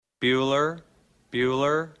Bueller,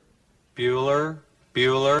 Bueller, Bueller,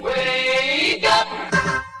 Bueller. Wake up!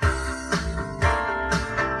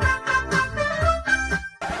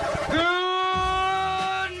 Good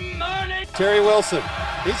morning! Terry Wilson,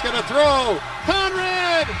 he's going to throw.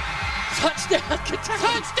 Conrad! Touchdown, Kentucky!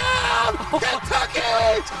 Touchdown! Kentucky!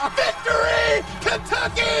 Victory!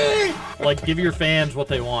 Kentucky! Like, give your fans what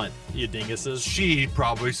they want, you dinguses. She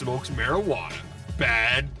probably smokes marijuana.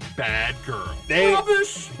 Bad, bad girl.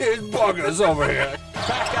 Rubbish! His buggers over here.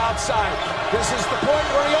 Back outside. This is the point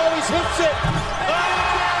where he always hits it.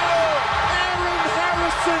 Oh! Aaron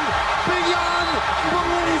Harrison beyond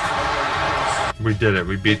belief. We did it.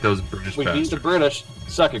 We beat those British We beat bastards. the British.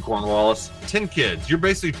 Suck it, Cornwallis. 10 kids. You're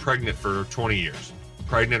basically pregnant for 20 years.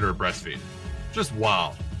 Pregnant or breastfeeding. Just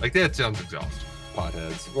wild. Like, that sounds exhausting.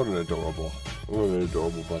 Potheads. What an adorable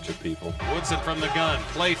bunch of people. Woodson from the gun.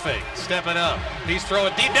 Play fake. Stepping up. He's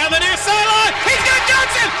throwing deep down the near sideline. He's got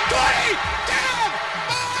Johnson. 20. Down.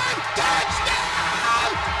 5.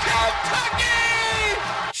 Touchdown.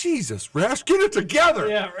 Kentucky. Jesus, Rash, get it together.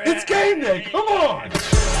 Yeah, Rash. It's game day. Come on.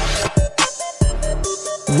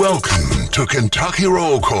 Welcome to Kentucky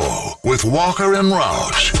Roll Call with Walker and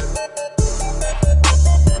Roush.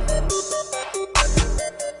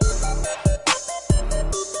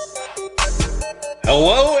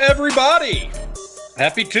 Hello, everybody.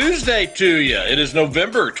 Happy Tuesday to you. It is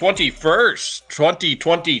November 21st,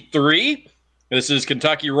 2023. This is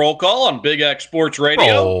Kentucky Roll Call on Big X Sports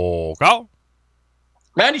Radio. Roll call.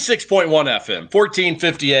 96.1 FM,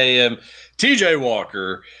 1450 AM. TJ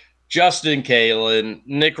Walker, Justin Kalen,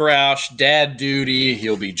 Nick Roush, Dad Duty.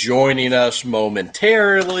 He'll be joining us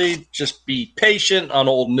momentarily. Just be patient on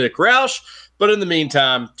old Nick Roush. But in the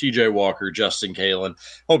meantime, TJ Walker, Justin Kalen,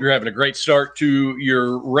 hope you're having a great start to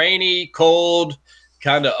your rainy, cold,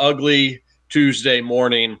 kind of ugly Tuesday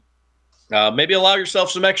morning. Maybe allow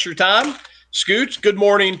yourself some extra time. Scoots, good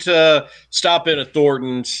morning to stop in at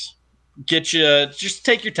Thornton's. Just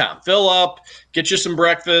take your time. Fill up, get you some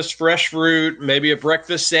breakfast, fresh fruit, maybe a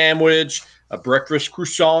breakfast sandwich, a breakfast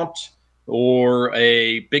croissant, or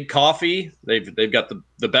a big coffee. They've got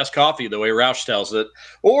the best coffee, the way Roush tells it.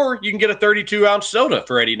 Or you can get a 32-ounce soda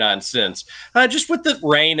for 89 cents. Just with the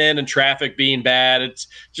rain in and traffic being bad, it's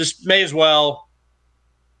just may as well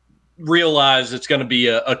realize it's going to be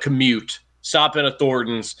a commute. Stop in at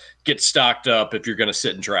Thornton's, get stocked up if you're going to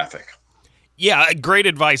sit in traffic. Yeah, great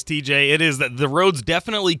advice, TJ. It is that the road's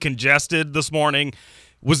definitely congested this morning.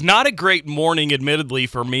 Was not a great morning, admittedly,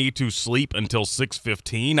 for me to sleep until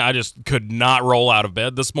 6:15. I just could not roll out of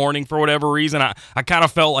bed this morning for whatever reason. I kind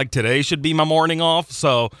of felt like today should be my morning off.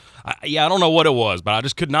 So, I don't know what it was, but I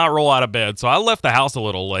just could not roll out of bed. So I left the house a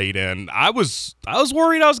little late, and I was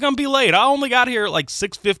worried I was going to be late. I only got here at like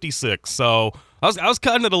 6:56, so I was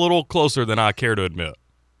cutting it a little closer than I care to admit.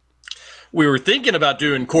 We were thinking about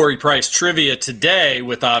doing Corey Price trivia today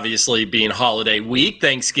with obviously being holiday week,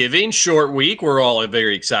 Thanksgiving, short week. We're all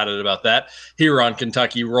very excited about that here on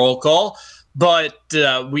Kentucky Roll Call. But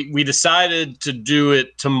we decided to do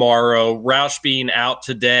it tomorrow, Roush being out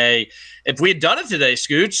today. If we had done it today,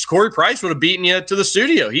 Scooch, Corey Price would have beaten you to the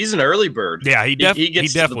studio. He's an early bird. Yeah, he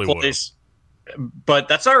definitely would. But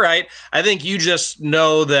that's all right. I think you just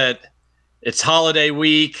know that it's holiday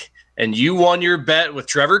week. And you won your bet with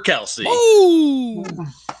Trevor Kelsey. Ooh.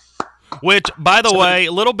 Which, by the way,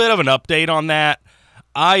 a little bit of an update on that.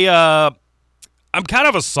 I'm kind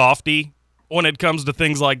of a softie when it comes to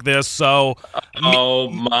things like this. So, oh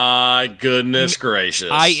my goodness gracious!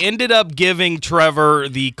 I ended up giving Trevor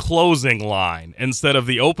the closing line instead of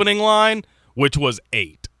the opening line, which was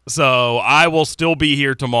 8. So I will still be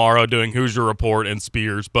here tomorrow doing Hoosier Report and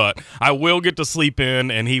Spears, but I will get to sleep in,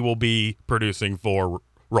 and he will be producing for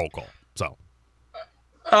Roll Call. So,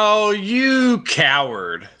 oh, you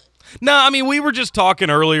coward! No, I mean, we were just talking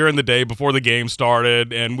earlier in the day before the game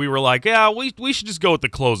started, and we were like, yeah, we should just go with the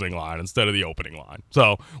closing line instead of the opening line.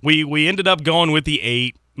 So we ended up going with the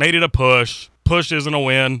 8, made it a push. Push isn't a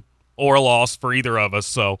win or a loss for either of us.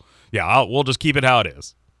 So yeah, we'll just keep it how it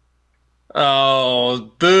is.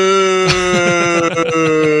 Oh, boo!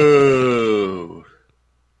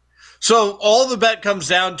 So all the bet comes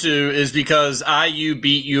down to is because IU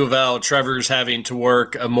beat U of L, Trevor's having to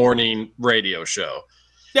work a morning radio show.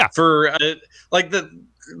 Yeah. For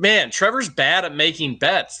Trevor's bad at making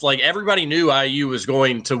bets. Like everybody knew IU was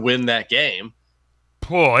going to win that game.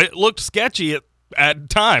 Oh, it looked sketchy at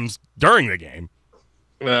times during the game.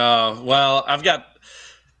 Well,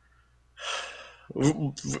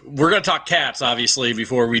 we're going to talk Cats, obviously,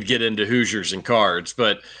 before we get into Hoosiers and Cards.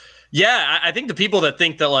 But Yeah, I think the people that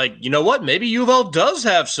think that, like, you know what, maybe U of L does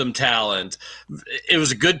have some talent. It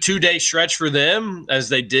was a good 2-day stretch for them as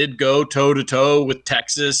they did go toe-to-toe with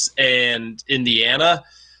Texas and Indiana.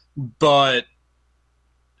 But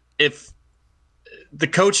if the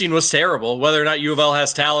coaching was terrible, whether or not U of L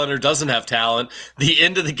has talent or doesn't have talent, the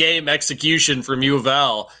end of the game execution from U of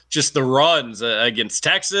L, just the runs against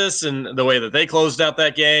Texas and the way that they closed out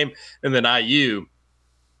that game, and then IU,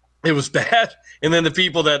 it was bad. And then the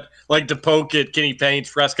people that like to poke at Kenny Payne's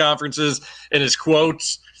press conferences and his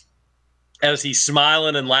quotes as he's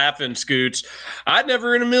smiling and laughing, Scoots, I'd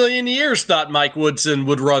never in a million years thought Mike Woodson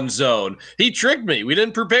would run zone. He tricked me. We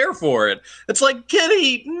didn't prepare for it. It's like,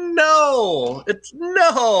 Kenny, no.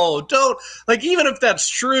 Don't. Like, even if that's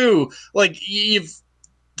true, like,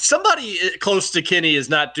 somebody close to Kenny is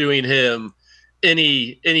not doing him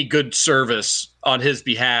any good service on his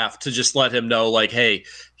behalf to just let him know, like, hey,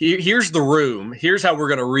 here's the room. Here's how we're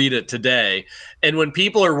going to read it today. And when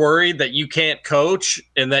people are worried that you can't coach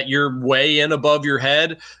and that you're way in above your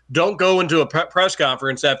head, don't go into a press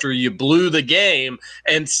conference after you blew the game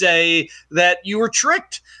and say that you were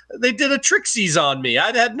tricked. They did a tricksies on me.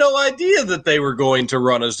 I had no idea that they were going to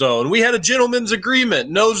run a zone. We had a gentleman's agreement,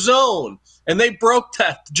 no zone. And they broke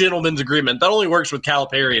that gentleman's agreement. That only works with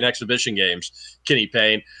Calipari in exhibition games, Kenny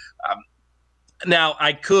Payne. Now,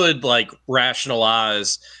 I could, like,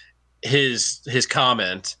 rationalize his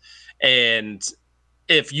comment, and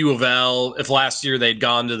if U of L, if last year they'd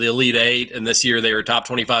gone to the Elite Eight and this year they were a top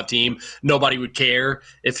 25 team, nobody would care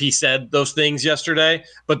if he said those things yesterday.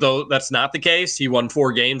 But though that's not the case, he won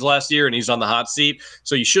 4 games last year and he's on the hot seat.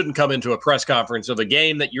 So you shouldn't come into a press conference of a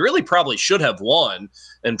game that you really probably should have won,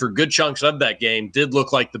 and for good chunks of that game did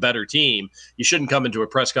look like the better team. You shouldn't come into a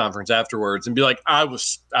press conference afterwards and be like,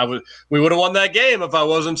 we would have won that game if I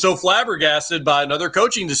wasn't so flabbergasted by another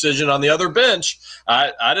coaching decision on the other bench.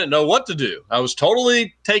 I didn't know what to do. I was totally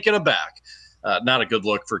taken aback. Not a good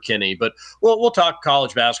look for Kenny, but we'll talk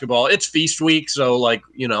college basketball. It's feast week, so, like,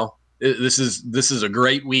 you know, this is a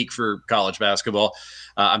great week for college basketball.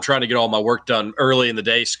 I'm trying to get all my work done early in the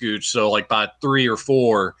day, Scooch, so, like, by 3 or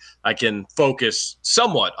 4, I can focus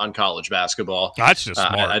somewhat on college basketball. That's just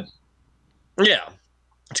smart. Yeah,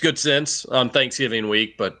 it's good sense on Thanksgiving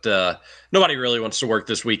week, but nobody really wants to work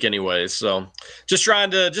this week anyways. So just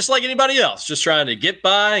like anybody else, just trying to get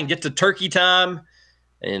by and get to turkey time.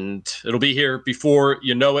 And it'll be here before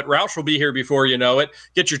you know it. Roush will be here before you know it.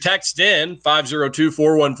 Get your text in,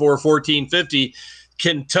 502-414-1450.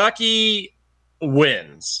 Kentucky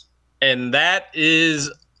wins. And that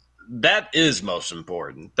is most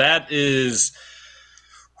important. That is,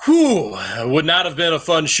 would not have been a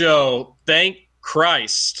fun show. Thank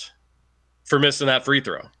Christ for missing that free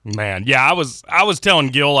throw. Man, yeah, I was telling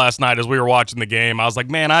Gil last night as we were watching the game, I was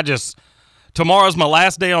like, man, tomorrow's my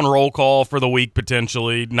last day on roll call for the week,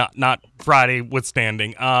 potentially, not Friday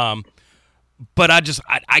withstanding. But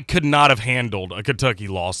I could not have handled a Kentucky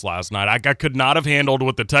loss last night. I could not have handled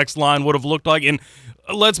what the text line would have looked like. And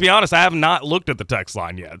let's be honest, I have not looked at the text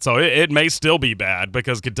line yet. So it may still be bad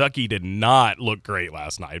because Kentucky did not look great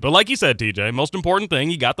last night. But like you said, TJ, most important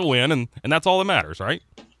thing, you got the win, and that's all that matters, right?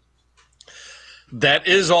 That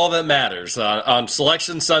is all that matters. On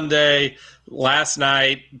Selection Sunday last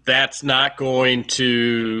night, that's not going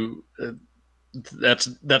to that's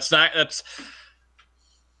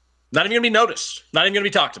not even going to be noticed, not even going to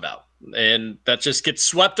be talked about. And that just gets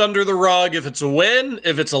swept under the rug. If it's a win,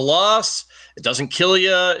 if it's a loss, it doesn't kill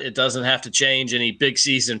you. It doesn't have to change any big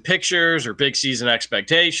season pictures or big season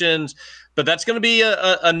expectations. But that's going to be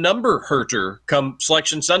a number hurter come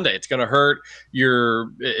Selection Sunday. It's going to hurt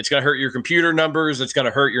your computer numbers. It's going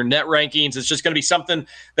to hurt your net rankings. It's just going to be something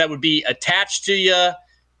that would be attached to you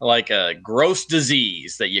like a gross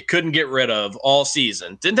disease that you couldn't get rid of all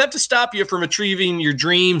season. Didn't have to stop you from achieving your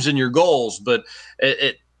dreams and your goals, but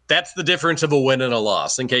that's the difference of a win and a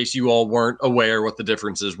loss, in case you all weren't aware what the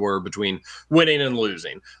differences were between winning and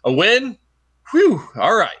losing. A win,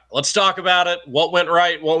 all right, let's talk about it. What went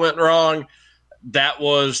right? What went wrong? That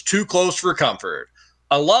was too close for comfort.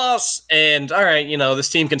 A loss, and all right, this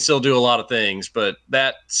team can still do a lot of things, but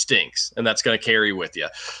that stinks, and that's going to carry with you.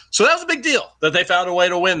 So that was a big deal that they found a way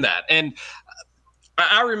to win that. And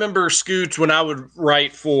I remember, Scoots, when I would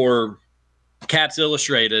write for Cats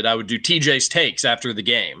Illustrated, I would do TJ's takes after the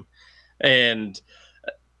game. And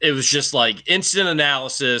it was just like instant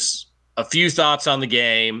analysis, a few thoughts on the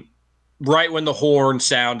game, right when the horn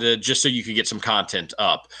sounded, just so you could get some content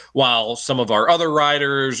up, while some of our other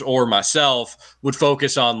writers or myself would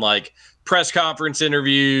focus on like press conference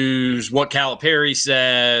interviews, what Calipari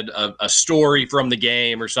said, a story from the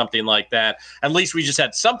game or something like that. At least we just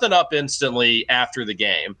had something up instantly after the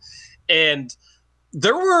game. And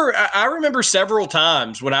I remember several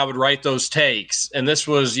times when I would write those takes, and this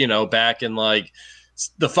was, back in like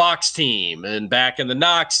the Fox team and back in the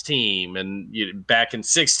Knox team and back in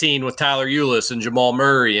 16 with Tyler Ulis and Jamal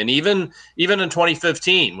Murray, and even in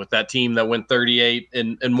 2015 with that team that went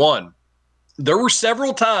 38-1. There were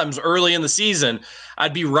several times early in the season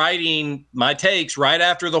I'd be writing my takes right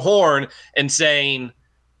after the horn and saying,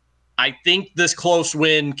 I think this close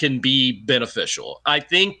win can be beneficial. I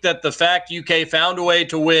think that the fact UK found a way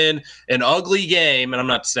to win an ugly game, and I'm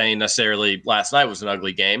not saying necessarily last night was an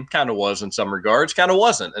ugly game, kind of was in some regards, kind of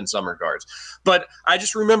wasn't in some regards. But I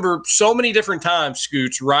just remember so many different times,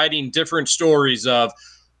 Scoots, writing different stories of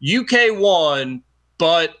UK won,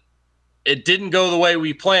 but it didn't go the way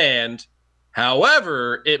we planned.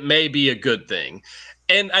 However, it may be a good thing.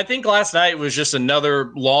 And I think last night was just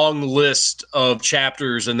another long list of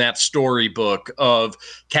chapters in that storybook of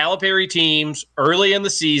Calipari teams early in the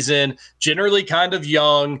season, generally kind of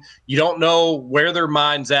young. You don't know where their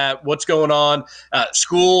mind's at, what's going on.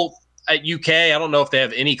 School at UK, I don't know if they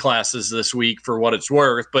have any classes this week for what it's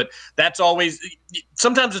worth, but that's always –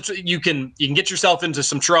 sometimes you can get yourself into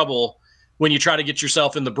some trouble when you try to get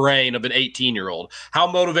yourself in the brain of an 18-year-old.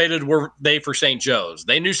 How motivated were they for St. Joe's?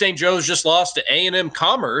 They knew St. Joe's just lost to A&M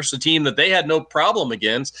Commerce, a team that they had no problem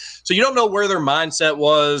against. So you don't know where their mindset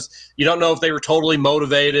was. You don't know if they were totally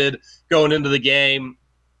motivated going into the game.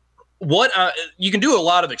 You can do a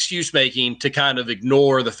lot of excuse making to kind of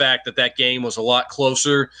ignore the fact that game was a lot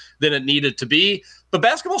closer than it needed to be. But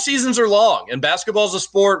basketball seasons are long, and basketball is a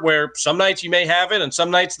sport where some nights you may have it, and some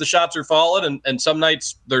nights the shots are falling, and some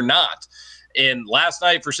nights they're not. And last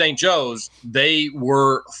night for St. Joe's, they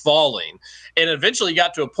were falling. And eventually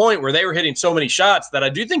got to a point where they were hitting so many shots that I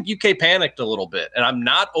do think UK panicked a little bit. And I'm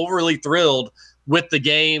not overly thrilled with the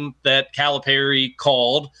game that Calipari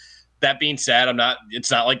called. That being said,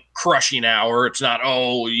 it's not like crushing hour. It's not,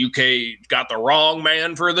 UK got the wrong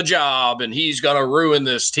man for the job and he's going to ruin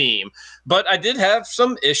this team. But I did have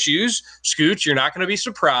some issues. Scooch, you're not going to be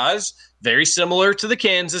surprised. Very similar to the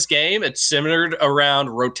Kansas game. It's centered around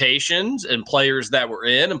rotations and players that were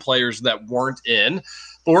in and players that weren't in.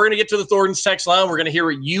 But we're going to get to the Thornton's text line. We're going to hear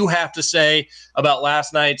what you have to say about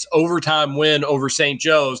last night's overtime win over St.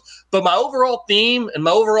 Joe's. But my overall theme and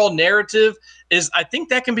my overall narrative is I think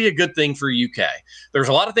that can be a good thing for UK. There's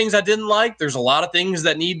a lot of things I didn't like. There's a lot of things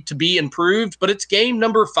that need to be improved. But it's game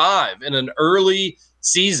number 5 in an early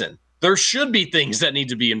season. There should be things that need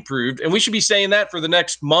to be improved, and we should be saying that for the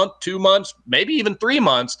next month, 2 months, maybe even 3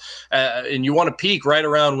 months. And you want to peak right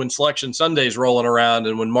around when Selection Sunday's rolling around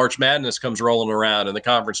and when March Madness comes rolling around and the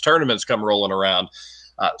conference tournaments come rolling around.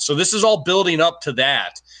 So this is all building up to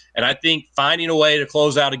that. And I think finding a way to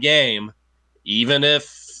close out a game, even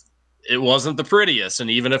if it wasn't the prettiest, and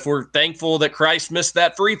even if we're thankful that Christ missed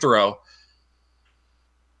that free throw,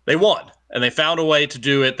 they won. And they found a way to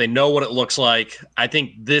do it. They know what it looks like. I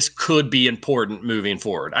think this could be important moving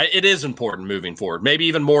forward. It is important moving forward. Maybe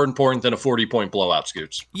even more important than a 40-point blowout,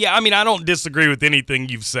 Scoots. Yeah, I mean, I don't disagree with anything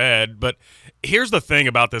you've said, but here's the thing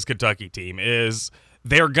about this Kentucky team is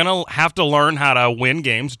they're going to have to learn how to win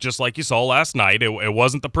games, just like you saw last night. It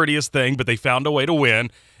wasn't the prettiest thing, but they found a way to win.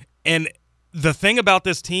 And the thing about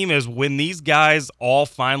this team is when these guys all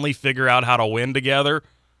finally figure out how to win together,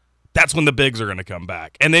 that's when the bigs are going to come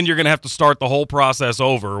back. And then you're going to have to start the whole process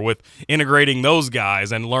over with integrating those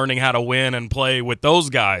guys and learning how to win and play with those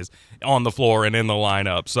guys on the floor and in the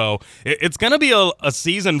lineup. So it's going to be a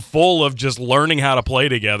season full of just learning how to play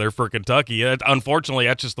together for Kentucky. Unfortunately,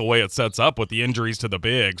 that's just the way it sets up with the injuries to the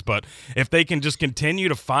bigs. But if they can just continue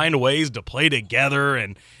to find ways to play together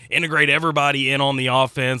and integrate everybody in on the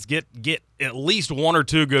offense, get at least 1 or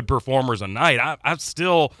 2 good performers a night, I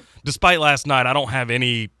still, despite last night, I don't have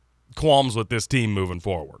any qualms with this team moving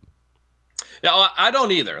forward. Yeah, I don't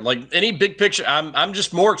either. Like any big picture, I'm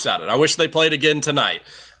just more excited. I wish they played again tonight.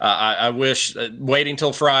 I wish waiting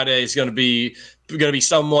till Friday is going to be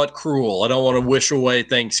somewhat cruel. I don't want to wish away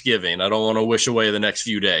Thanksgiving. I don't want to wish away the next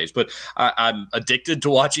few days. But I'm addicted to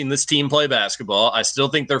watching this team play basketball. I still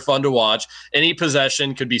think they're fun to watch. Any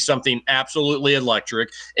possession could be something absolutely electric.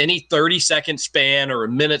 Any 30-second span or a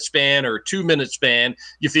minute span or a 2-minute span,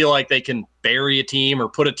 you feel like they can bury a team or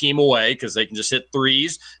put a team away because they can just hit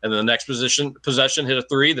threes, and then the next possession hit a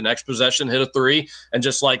 3, the next possession hit a 3, and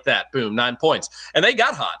just like that, boom, 9 points. And they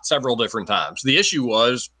got hot several different times. The issue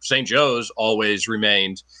was St. Joe's always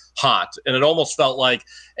remained hot, and it almost felt like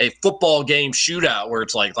a football game shootout where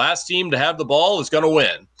it's like last team to have the ball is going to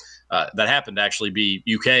win. That happened to actually be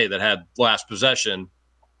UK that had last possession.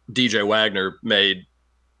 DJ Wagner made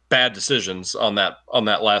bad decisions on that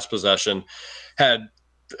last possession, had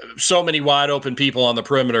so many wide open people on the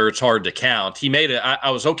perimeter, it's hard to count. He made it. I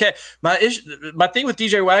was okay. My thing with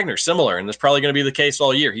DJ Wagner, similar, and it's probably going to be the case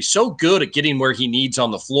all year. He's so good at getting where he needs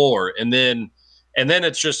on the floor, and then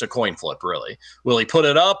it's just a coin flip, really. Will he put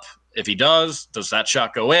it up? If he does that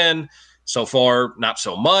shot go in? So far, not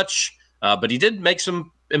so much. But he did make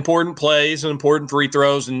some important plays and important free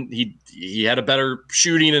throws, and he had a better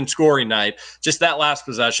shooting and scoring night. Just that last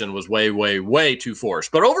possession was way, way, way too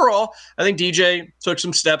forced. But overall, I think DJ took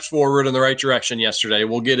some steps forward in the right direction yesterday.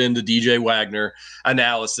 We'll get into DJ Wagner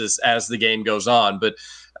analysis as the game goes on. But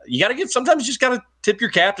sometimes you just got to tip your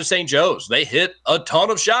cap to St. Joe's. They hit a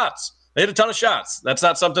ton of shots. That's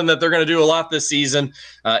not something that they're going to do a lot this season.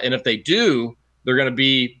 And if they do, they're going to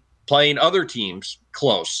be playing other teams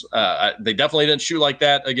close. They definitely didn't shoot like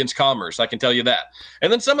that against Commerce, I can tell you that.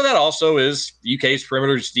 And then some of that also is UK's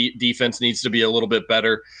perimeter defense needs to be a little bit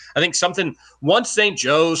better. I think once St.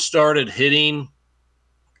 Joe's started hitting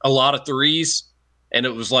a lot of threes, and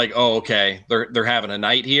it was like, oh, okay, they're having a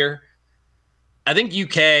night here. I think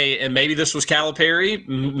UK, and maybe this was Calipari,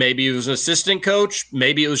 maybe it was an assistant coach,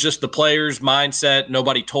 maybe it was just the players' mindset.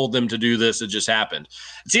 Nobody told them to do this. It just happened.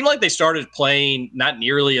 It seemed like they started playing not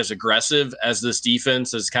nearly as aggressive as this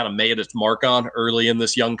defense has kind of made its mark on early in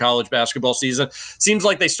this young college basketball season. Seems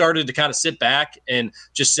like they started to kind of sit back and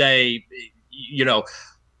just say,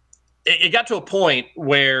 it got to a point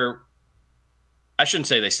where I shouldn't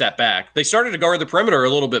say they sat back. They started to guard the perimeter a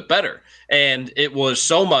little bit better. And it was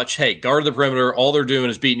so much, hey, guard the perimeter. All they're doing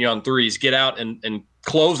is beating you on threes. Get out and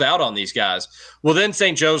close out on these guys. Well, then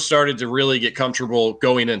St. Joe's started to really get comfortable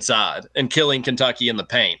going inside and killing Kentucky in the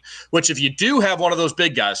paint, which if you do have one of those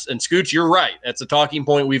big guys, and Scooch, you're right. That's a talking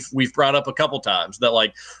point we've brought up a couple times, that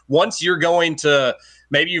like once you're going to –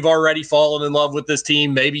 maybe you've already fallen in love with this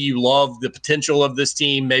team. Maybe you love the potential of this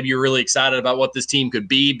team. Maybe you're really excited about what this team could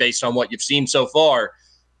be based on what you've seen so far.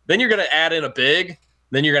 Then you're going to add in a big.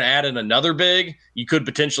 Then you're going to add in another big. You could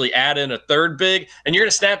potentially add in a third big, and you're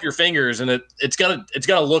going to snap your fingers, and it's going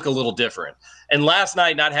to look a little different. And last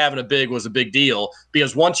night, not having a big was a big deal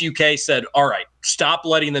because once UK said, all right, stop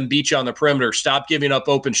letting them beat you on the perimeter, stop giving up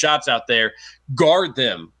open shots out there, guard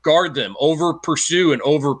them, over pursue and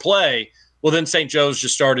overplay. Well, then St. Joe's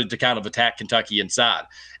just started to kind of attack Kentucky inside.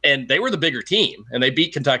 And they were the bigger team, and they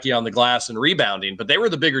beat Kentucky on the glass and rebounding, but they were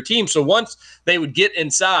the bigger team. So once they would get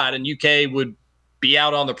inside and UK would be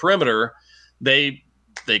out on the perimeter, they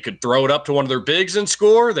could throw it up to one of their bigs and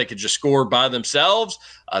score. They could just score by themselves.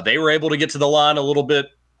 They were able to get to the line a little bit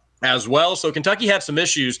as well. So Kentucky had some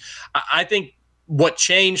issues. I think what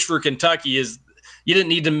changed for Kentucky is you didn't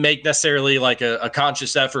need to make necessarily like a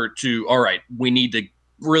conscious effort to, all right, we need to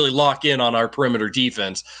really lock in on our perimeter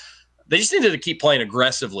defense. They just needed to keep playing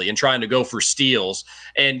aggressively and trying to go for steals.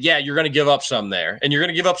 And yeah, you're going to give up some there, and you're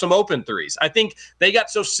going to give up some open threes. I think they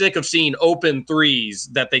got so sick of seeing open threes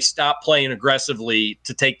that they stopped playing aggressively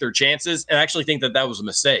to take their chances. And I actually think that was a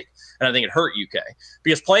mistake. And I think it hurt UK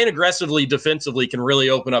because playing aggressively defensively can really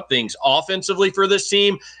open up things offensively for this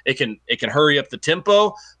team. It can hurry up the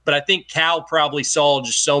tempo. But I think Cal probably saw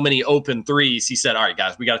just so many open threes. He said, all right,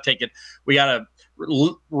 guys, we got to take it. We got to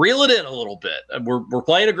reel it in a little bit. We're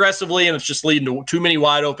playing aggressively, and it's just leading to too many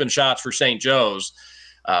wide open shots for St. Joe's.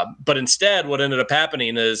 But instead, what ended up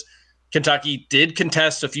happening is Kentucky did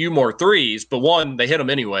contest a few more threes, but one, they hit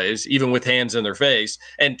them anyways, even with hands in their face.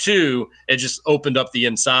 And two, it just opened up the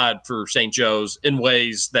inside for St. Joe's in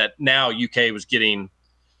ways that now UK was getting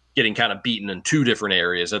kind of beaten in two different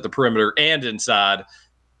areas at the perimeter and inside.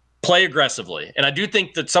 Play aggressively. And I do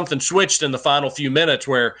think that something switched in the final few minutes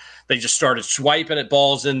where they just started swiping at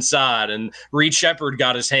balls inside, and Reed Sheppard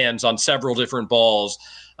got his hands on several different balls.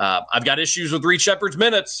 I've got issues with Reed Sheppard's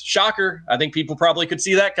minutes. Shocker. I think people probably could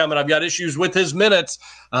see that coming. I've got issues with his minutes,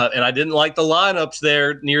 and I didn't like the lineups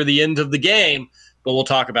there near the end of the game, but we'll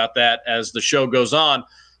talk about that as the show goes on.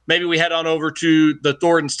 Maybe we head on over to the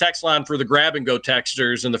Thornton's text line for the grab and go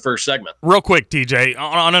texters in the first segment. Real quick, TJ,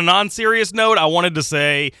 on a non-serious note, I wanted to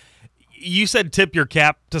say, you said tip your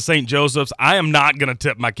cap to St. Joseph's. I am not going to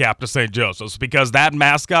tip my cap to St. Joseph's because that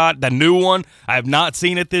mascot, that new one, I have not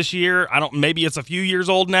seen it this year. Maybe it's a few years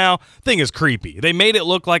old now. Thing is creepy. They made it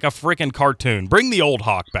look like a freaking cartoon. Bring the old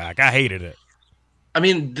Hawk back. I hated it. I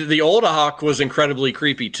mean, the old Hawk was incredibly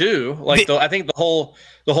creepy too. I think the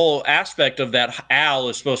whole aspect of that owl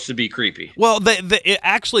is supposed to be creepy. Well, it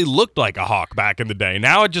actually looked like a hawk back in the day.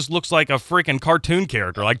 Now it just looks like a freaking cartoon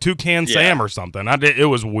character, like Toucan Sam or something. It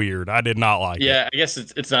was weird. I did not like it. Yeah, I guess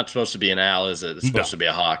it's not supposed to be an owl, is it? It's supposed to be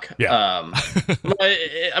a hawk. Yeah.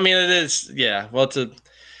 I mean, it is. Yeah. Well,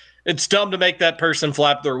 it's dumb to make that person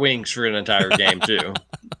flap their wings for an entire game too.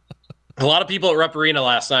 A lot of people at Rupp Arena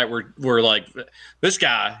last night were like, this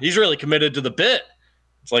guy, he's really committed to the bit.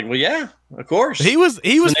 It's like, well, yeah, of course. He was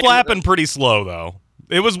flapping pretty slow, though.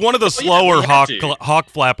 It was one of the slower hawk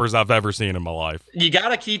flappers I've ever seen in my life. You got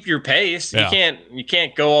to keep your pace. Yeah. You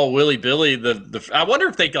can't go all willy billy. I wonder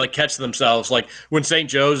if they like catch themselves like when St.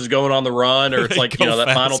 Joe's is going on the run, or it's like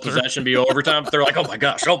that final possession be overtime. They're like, oh my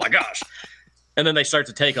gosh, and then they start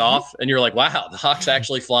to take off, and you're like, wow, the Hawk's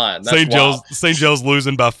actually flying. St. Joe's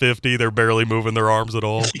losing by 50. They're barely moving their arms at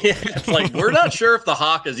all. Yeah, it's like we're not sure if the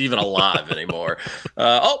Hawk is even alive anymore.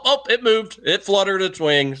 It moved. It fluttered its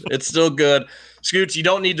wings. It's still good. Scoots, you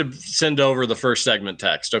don't need to send over the first segment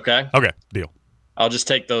text, okay? Okay, deal. I'll just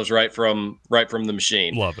take those right from the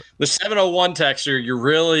machine. Love it. The 701 texter, you're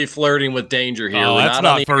really flirting with danger here. Oh, we're that's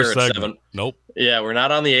not on the first air segment. Nope. Yeah, we're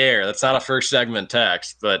not on the air. That's not a first segment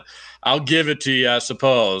text, but I'll give it to you, I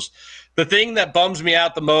suppose. The thing that bums me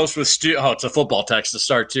out the most with it's a football text to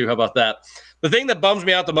start too. How about that? The thing that bums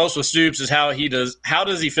me out the most with Stoops is how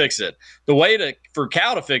does he fix it? The way for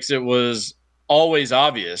Cal to fix it was always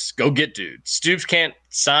obvious. Go get dude. Stoops can't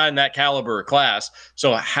sign that caliber of class.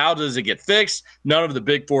 So how does it get fixed? None of the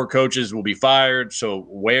Big Four coaches will be fired. So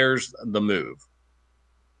where's the move?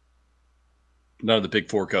 None of the Big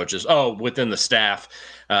Four coaches. Oh, within the staff,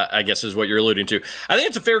 I guess is what you're alluding to. I think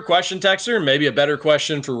it's a fair question, Texter, and maybe a better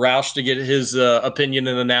question for Roush to get his opinion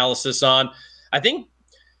and analysis on. I think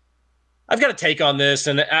I've got a take on this,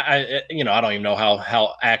 and I don't even know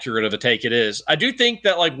how accurate of a take it is. I do think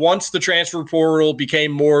that like once the transfer portal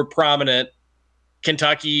became more prominent,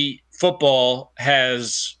 Kentucky football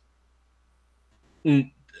has,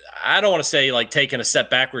 I don't want to say like taken a step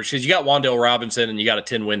backwards, because you got Wan'Dale Robinson and you got a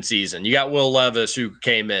 10-win season. You got Will Levis who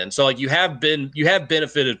came in. So like you have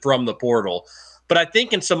benefited from the portal. But I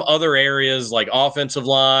think in some other areas like offensive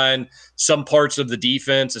line, some parts of the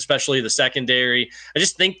defense, especially the secondary, I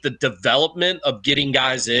just think the development of getting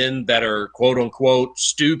guys in that are quote unquote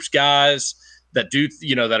Stoops guys that do,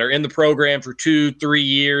 that are in the program for 2-3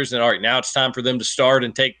 years. And all right, now it's time for them to start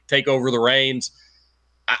and take over the reins.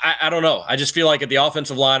 I don't know. I just feel like at the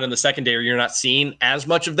offensive line and the secondary, you're not seeing as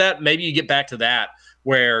much of that. Maybe you get back to that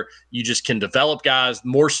where you just can develop guys,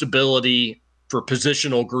 more stability for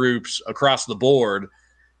positional groups across the board,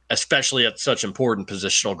 especially at such important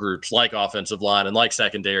positional groups like offensive line and like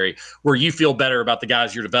secondary, where you feel better about the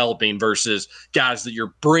guys you're developing versus guys that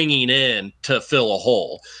you're bringing in to fill a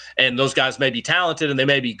hole. And those guys may be talented and they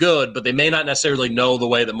may be good, but they may not necessarily know the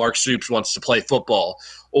way that Mark Stoops wants to play football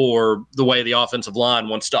or the way the offensive line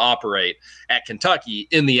wants to operate at Kentucky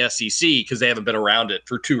in the SEC, because they haven't been around it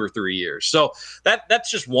for 2 or 3 years. So that's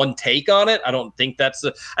just one take on it. I don't think that's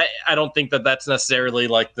necessarily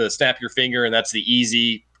like the snap your finger and that's the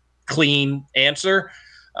easy, clean answer.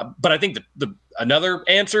 But I think the another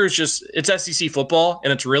answer is just it's SEC football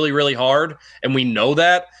and it's really, really hard. And we know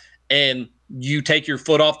that. And you take your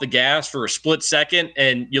foot off the gas for a split second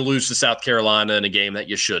and you lose to South Carolina in a game that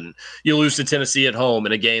you shouldn't. You lose to Tennessee at home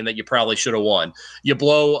in a game that you probably should have won. You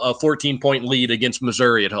blow a 14-point lead against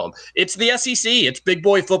Missouri at home. It's the SEC. It's big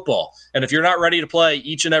boy football. And if you're not ready to play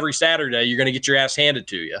each and every Saturday, you're going to get your ass handed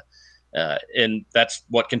to you. And that's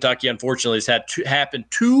what Kentucky, unfortunately, has had to happen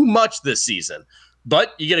too much this season.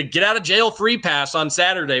 But you get a get out of jail free pass on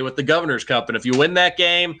Saturday with the Governor's Cup. And if you win that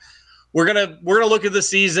game, we're gonna look at the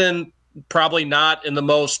season probably not in the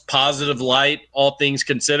most positive light, all things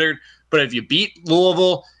considered. But if you beat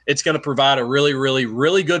Louisville, it's going to provide a really, really,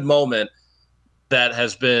 really good moment that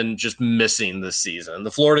has been just missing this season.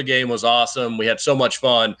 The Florida game was awesome. We had so much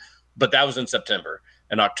fun, but that was in September.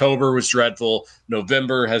 And October was dreadful.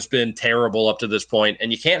 November has been terrible up to this point.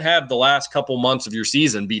 And you can't have the last couple months of your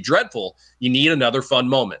season be dreadful. You need another fun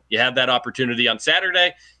moment. You had that opportunity on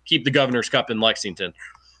Saturday. Keep the Governor's Cup in Lexington.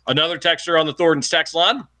 Another texter on the Thornton's text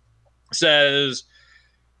line says,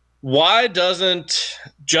 why doesn't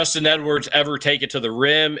Justin Edwards ever take it to the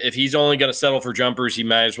rim? If he's only going to settle for jumpers, he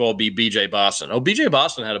might as well be B.J. Boston. Oh, B.J.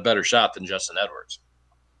 Boston had a better shot than Justin Edwards.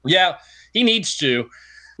 Yeah, he needs to.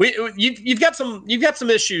 You've got some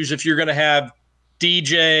issues if you're going to have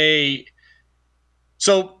DJ.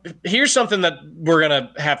 So here's something that we're going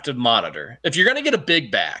to have to monitor. If you're going to get a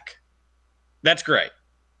big back, that's great.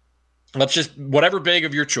 Let's just whatever big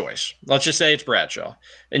of your choice. Let's just say it's Bradshaw,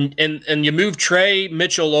 and you move Trey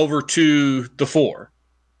Mitchell over to the 4.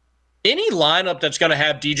 Any lineup that's going to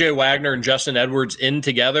have DJ Wagner and Justin Edwards in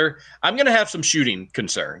together, I'm going to have some shooting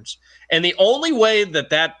concerns. And the only way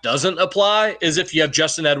that doesn't apply is if you have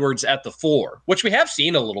Justin Edwards at the 4, which we have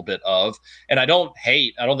seen a little bit of. And I don't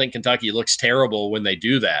think Kentucky looks terrible when they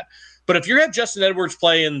do that. But if you have Justin Edwards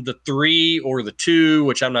playing the 3 or the 2,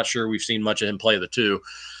 which I'm not sure we've seen much of him play the 2,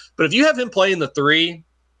 but if you have him playing the 3,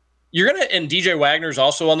 and DJ Wagner's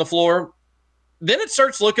also on the floor, then it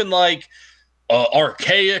starts looking like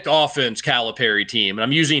archaic offense Calipari team. And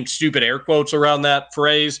I'm using stupid air quotes around that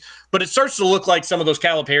phrase, but it starts to look like some of those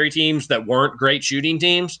Calipari teams that weren't great shooting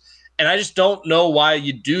teams. And I just don't know why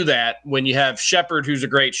you do that when you have Shepherd, who's a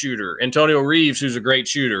great shooter, Antonio Reeves, who's a great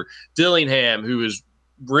shooter, Dillingham, who has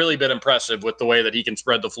really been impressive with the way that he can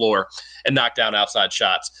spread the floor and knock down outside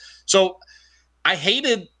shots. So I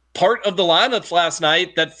hated part of the lineups last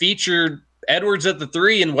night that featured Edwards at the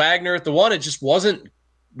 3 and Wagner at the 1. It just wasn't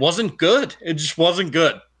good. It just wasn't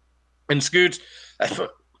good. And Scoots,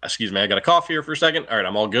 excuse me, I got a cough here for a second. All right,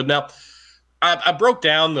 I'm all good now. I broke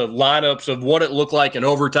down the lineups of what it looked like in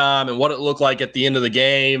overtime and what it looked like at the end of the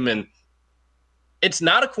game, and it's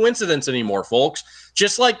not a coincidence anymore, folks.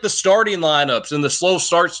 Just like the starting lineups and the slow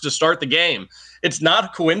starts to start the game, it's not a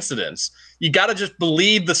coincidence. You got to just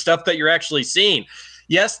believe the stuff that you're actually seeing.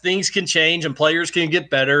 Yes, things can change and players can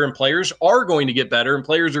get better and players are going to get better and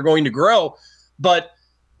players are going to grow, but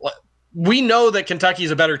we know that Kentucky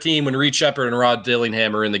is a better team when Reed Shepherd and Rod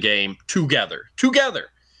Dillingham are in the game together.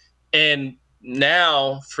 And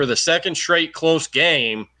now, for the second straight close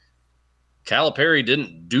game, Calipari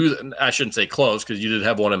didn't do that. I shouldn't say close because you did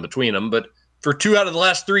have one in between them, but for 2 out of the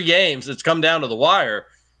last 3 games, it's come down to the wire,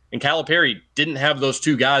 and Calipari didn't have those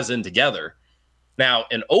 2 guys in together. Now,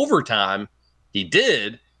 in overtime, he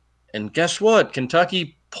did, and guess what?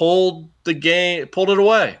 Kentucky pulled it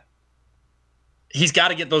away. He's got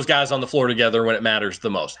to get those guys on the floor together when it matters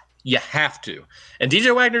the most. You have to. And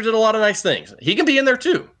DJ Wagner did a lot of nice things. He can be in there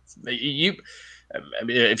too.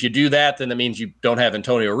 If you do that, then that means you don't have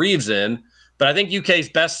Antonio Reeves in. But I think UK's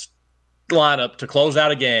best lineup to close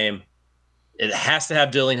out a game, it has to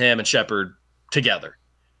have Dillingham and Shepherd together.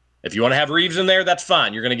 If you want to have Reeves in there, that's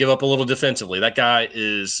fine. You're going to give up a little defensively. That guy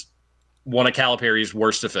is one of Calipari's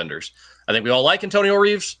worst defenders. I think we all like Antonio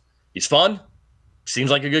Reeves. He's fun.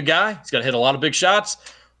 Seems like a good guy. He's going to hit a lot of big shots.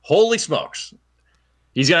 Holy smokes.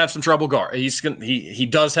 He's going to have some trouble guard. He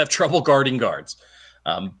does have trouble guarding guards.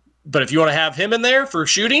 But if you want to have him in there for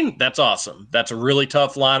shooting, that's awesome. That's a really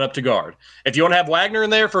tough lineup to guard. If you want to have Wagner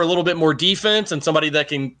in there for a little bit more defense and somebody that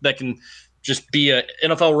can just be an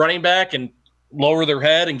NFL running back and lower their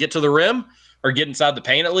head and get to the rim or get inside the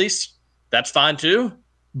paint at least, that's fine too.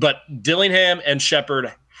 But Dillingham and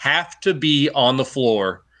Shepherd have to be on the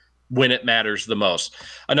floor when it matters the most.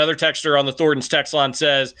 Another texter on the Thornton's text line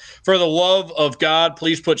says, for the love of God,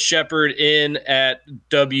 please put Shepherd in at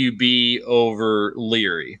WB over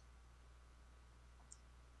Leary.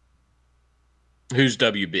 Who's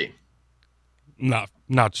WB? Not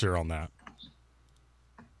sure on that.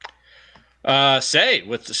 Say,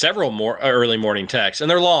 with several more early morning texts, and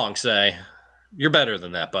they're long, Say. You're better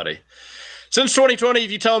than that, buddy. Since 2020,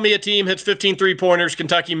 if you tell me a team hits 15 3-pointers,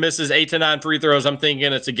 Kentucky misses 8 to 9 free throws, I'm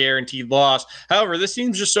thinking it's a guaranteed loss. However, this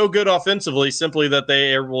team's just so good offensively, simply that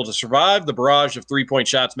they are able to survive the barrage of 3-point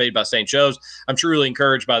shots made by St. Joe's. I'm truly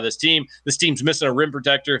encouraged by this team. This team's missing a rim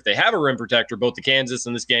protector. If they have a rim protector, both the Kansas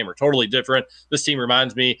and this game are totally different. This team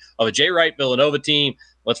reminds me of a Jay Wright Villanova team.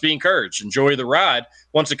 Let's be encouraged. Enjoy the ride.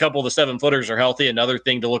 Once a couple of the 7-footers are healthy, another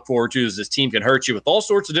thing to look forward to is this team can hurt you with all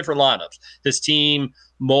sorts of different lineups. This team,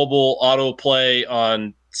 mobile auto play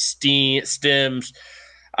on stems.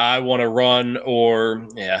 I want to run I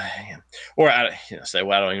don't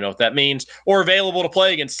even know what that means. Or available to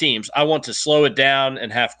play against teams. I want to slow it down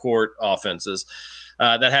and half-court offenses.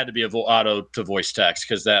 That had to be a auto to voice text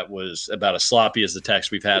because that was about as sloppy as the text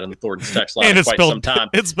we've had in the Thornton's text line in quite some time.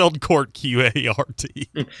 It's spelled court Q-A-R-T.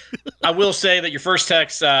 I will say that your first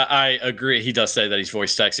text, I agree. He does say that he's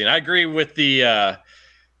voice texting. I agree with the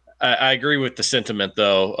I agree with the sentiment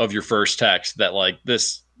though of your first text that like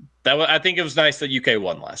this. I think it was nice that UK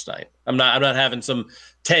won last night. I'm not having some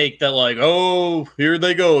take that like, oh, here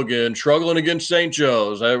they go again, struggling against St.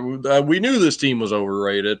 Joe's. We knew this team was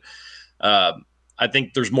overrated. I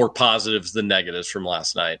think there's more positives than negatives from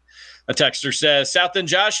last night. A texter says, South End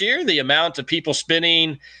Josh here, the amount of people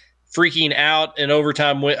freaking out an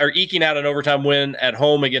overtime win or eking out an overtime win at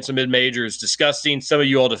home against a mid-major is disgusting. Some of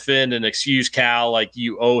you all defend and excuse Cal like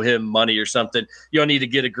you owe him money or something. You all need to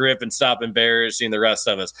get a grip and stop embarrassing the rest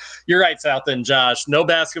of us. You're right, South End Josh. No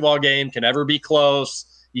basketball game can ever be close.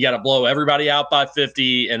 You got to blow everybody out by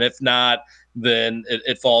 50, and if not, then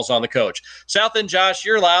it falls on the coach. South End Josh,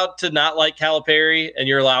 you're allowed to not like Calipari, and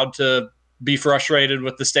you're allowed to be frustrated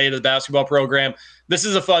with the state of the basketball program. This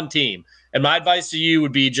is a fun team. And my advice to you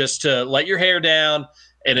would be just to let your hair down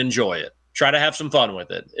and enjoy it. Try to have some fun with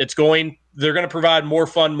it. They're going to provide more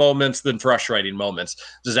fun moments than frustrating moments.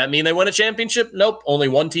 Does that mean they win a championship? Nope. Only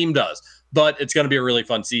one team does. But it's going to be a really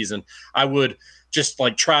fun season. I would just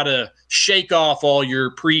like try to shake off all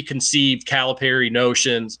your preconceived Calipari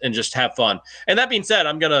notions and just have fun. And that being said,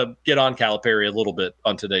 I'm going to get on Calipari a little bit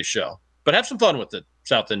on today's show, but have some fun with it,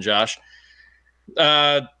 South End Josh.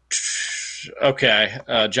 Okay.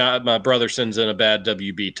 John, my brother sends in a bad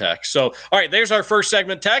WB text. So, all right, there's our first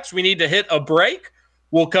segment text. We need to hit a break.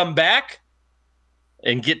 We'll come back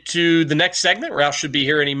and get to the next segment. Roush should be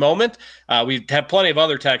here any moment. We have plenty of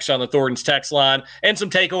other texts on the Thornton's text line and some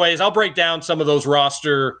takeaways. I'll break down some of those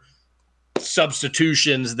roster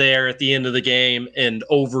substitutions there at the end of the game and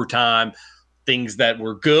overtime, things that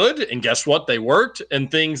were good, and guess what? They worked, and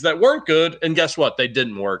things that weren't good, and guess what? They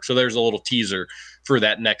didn't work. So there's a little teaser for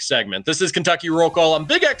that next segment. This is Kentucky Roll Call on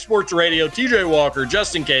Big X Sports Radio. TJ Walker,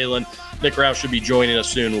 Justin Kalen, Nick Roush should be joining us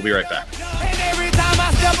soon. We'll be right back. And every time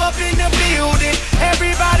I step up in the building,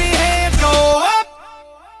 everybody hands go up.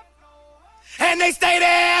 And they stay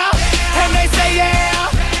there. And they say yeah.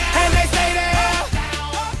 And they stay there.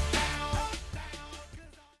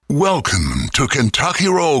 Welcome to Kentucky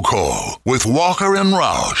Roll Call with Walker and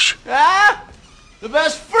Roush. Ah! The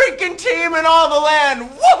best freaking team in all the land.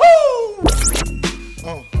 Woohoo!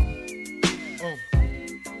 Oh.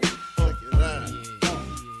 Look at that.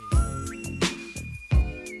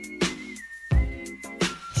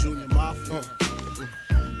 Junior Mafia.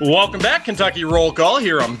 Welcome back, Kentucky Roll Call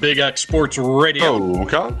here on Big X Sports Radio.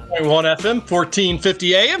 Okay. 1 FM,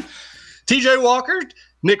 1450 AM. TJ Walker,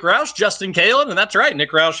 Nick Roush, Justin Kalen, and that's right,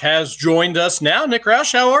 Nick Roush has joined us now. Nick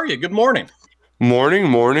Roush, how are you? Good morning.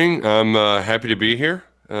 Morning. I'm happy to be here.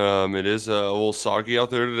 It is a little soggy out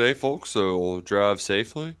there today, folks, so we'll drive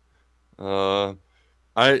safely. I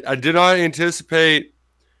did not anticipate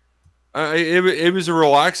it was a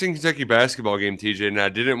relaxing Kentucky basketball game, TJ, and I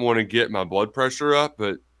didn't want to get my blood pressure up,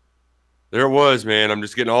 but there it was, man. I'm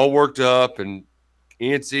just getting all worked up and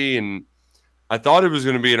antsy, and I thought it was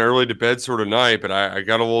going to be an early to bed sort of night, but I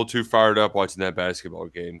got a little too fired up watching that basketball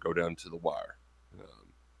game go down to the wire.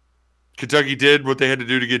 Kentucky did what they had to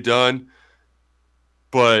do to get done,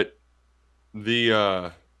 but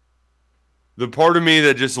the part of me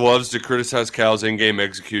that just loves to criticize Cal's in-game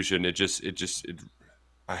execution, you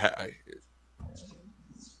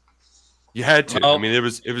had to. I mean,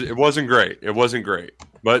 it wasn't great. It wasn't great,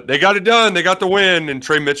 but they got it done. They got the win, and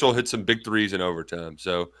Trey Mitchell hit some big threes in overtime.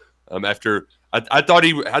 So after I thought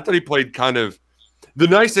he played kind of. The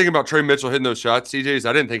nice thing about Trey Mitchell hitting those shots, CJ, is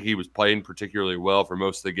I didn't think he was playing particularly well for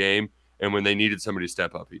most of the game. And when they needed somebody to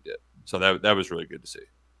step up, he did. So that was really good to see.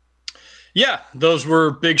 Yeah, those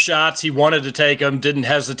were big shots. He wanted to take them, didn't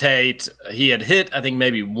hesitate. He had hit, I think,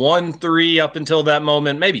 maybe 1 3 up until that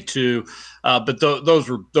moment, maybe 2. But those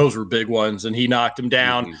were big ones, and he knocked them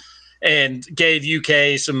down and gave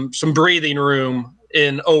UK some breathing room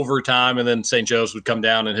in overtime. And then St. Joe's would come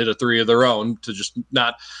down and hit a 3 of their own to just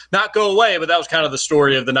not go away. But that was kind of the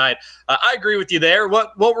story of the night. I agree with you there.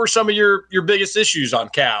 What were some of your biggest issues on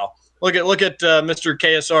Cal? Look at Mr.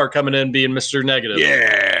 KSR coming in being Mr. Negative.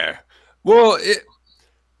 Yeah. Well,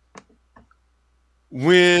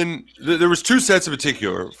 there was 2 sets in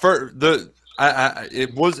particular. I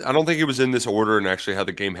don't think it was in this order and actually how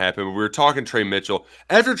the game happened. But we were talking Trey Mitchell.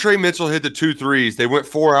 After Trey Mitchell hit the 2 threes, they went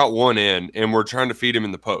 4 out, 1 in, and we're trying to feed him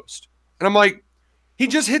in the post. And I'm like, he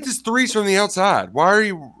just hit his threes from the outside.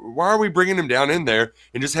 Why are we bringing him down in there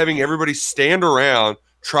and just having everybody stand around,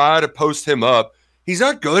 try to post him up? He's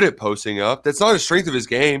not good at posting up. That's not a strength of his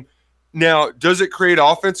game. Now, does it create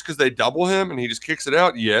offense because they double him and he just kicks it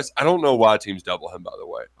out? Yes. I don't know why teams double him, by the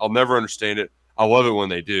way. I'll never understand it. I love it when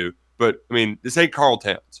they do. But, I mean, this ain't Carl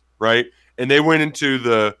Towns, right? And they went into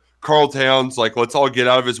the Carl Towns, like, let's all get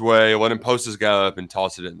out of his way, let him post his guy up and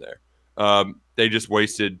toss it in there. They just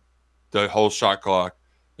wasted the whole shot clock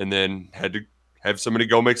and then had to have somebody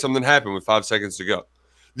go make something happen with 5 seconds to go.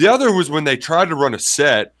 The other was when they tried to run a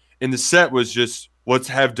set, and the set was just, let's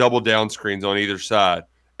have double down screens on either side.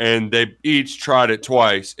 And they each tried it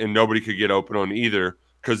twice, and nobody could get open on either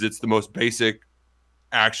because it's the most basic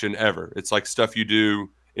action ever. It's like stuff you do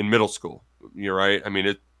in middle school. You're right. I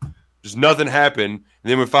mean, just nothing happened.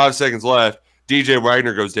 And then with 5 seconds left, DJ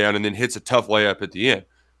Wagner goes down and then hits a tough layup at the end.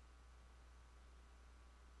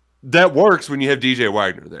 That works when you have DJ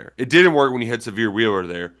Wagner there. It didn't work when you had Severe Wheeler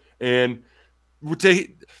there. And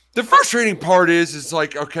the frustrating part is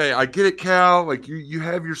like, okay, I get it, Cal. Like you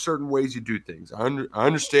have your certain ways you do things. I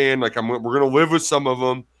understand. Like we're going to live with some of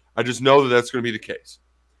them. I just know that that's going to be the case.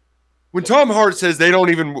 When Tom Hart says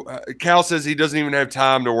Cal says he doesn't even have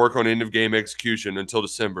time to work on end of game execution until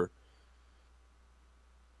December.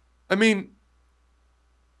 I mean,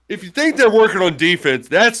 if you think they're working on defense,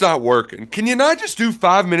 that's not working. Can you not just do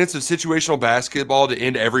 5 minutes of situational basketball to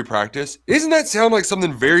end every practice? Isn't that sound like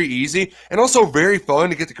something very easy and also very fun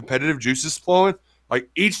to get the competitive juices flowing? Like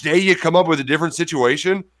each day you come up with a different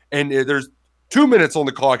situation and there's 2 minutes on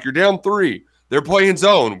the clock. You're down 3. They're playing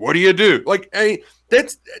zone. What do you do? Like, hey,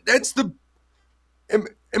 that's the.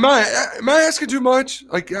 Am I asking too much?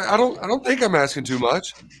 Like, I don't think I'm asking too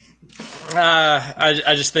much.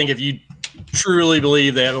 I just think if you truly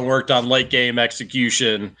believe they haven't worked on late game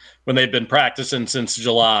execution when they've been practicing since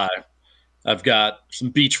July, I've got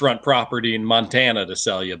some beachfront property in Montana to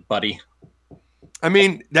sell you, buddy. I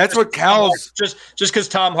mean, that's what Cal's just because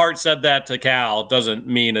Tom Hart said that to Cal doesn't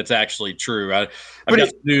mean it's actually true. I've got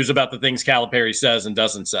some news about the things Calipari says and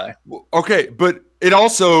doesn't say. Okay, but it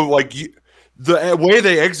also the way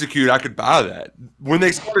they execute, I could buy that. When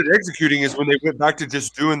they started executing is when they went back to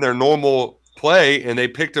just doing their normal play and they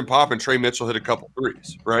picked and pop and Trey Mitchell hit a couple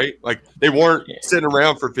threes, right? Like they weren't sitting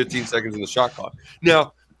around for 15 seconds in the shot clock.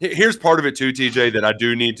 Now, here's part of it too, TJ, that I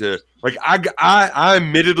do need to I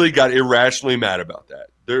admittedly got irrationally mad about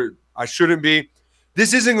that. I shouldn't be.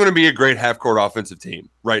 This isn't going to be a great half-court offensive team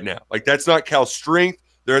right now. Like that's not Cal's strength.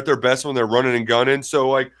 They're at their best when they're running and gunning. So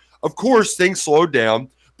like, of course, things slowed down.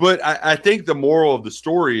 But I think the moral of the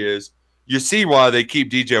story is you see why they keep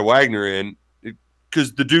DJ Wagner in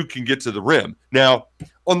because the dude can get to the rim. Now,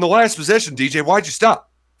 on the last possession, DJ, why'd you stop?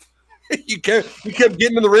 You kept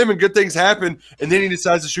getting to the rim and good things happen, and then he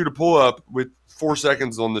decides to shoot a pull-up with 4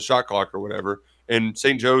 seconds on the shot clock or whatever. And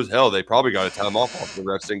St. Joe's, hell, they probably got a timeout off the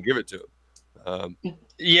refs and give it to him.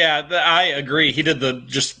 I agree. He did the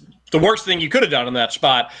worst thing you could have done in that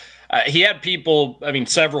spot. He had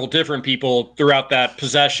several different people throughout that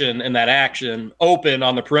possession and that action open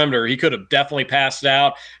on the perimeter. He could have definitely passed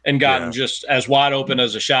out and gotten just as wide open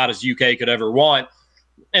as a shot as UK could ever want.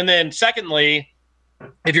 And then secondly,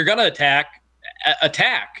 if you're going to attack.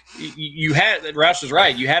 You had, Roush is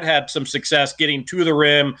right. You had some success getting to the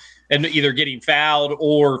rim and either getting fouled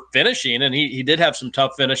or finishing. And he did have some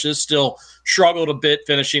tough finishes, still struggled a bit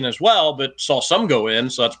finishing as well, but saw some go in.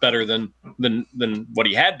 So that's better than what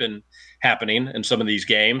he had been happening in some of these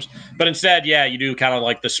games. But instead, you do kind of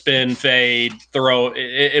like the spin, fade, throw.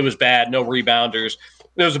 It was bad. No rebounders.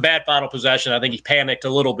 It was a bad final possession. I think he panicked a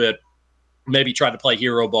little bit. Maybe tried to play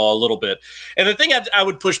hero ball a little bit. And the thing I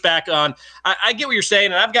would push back on, I get what you're saying,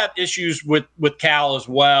 and I've got issues with Cal as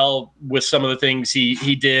well with some of the things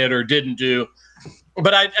he did or didn't do.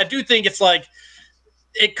 But I do think it's like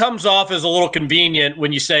it comes off as a little convenient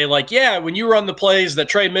when you say, like, when you run the plays that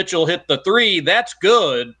Trey Mitchell hit the 3, that's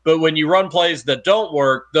good. But when you run plays that don't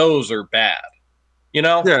work, those are bad. You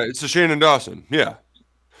know? Yeah, it's a Shannon Dawson. Yeah.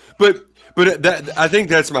 But I think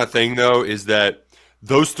that's my thing, though, is that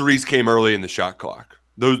those threes came early in the shot clock.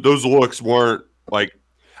 Those looks weren't like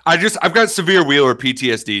I've got severe Wheeler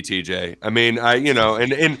PTSD, TJ. I mean,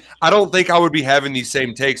 and I don't think I would be having these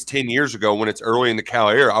same takes 10 years ago when it's early in the Cal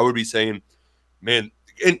era. I would be saying, man,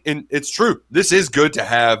 and it's true. This is good to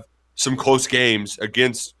have some close games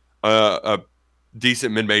against a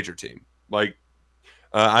decent mid-major team. Like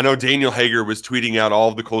I know Daniel Hager was tweeting out all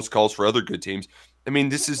of the close calls for other good teams. I mean,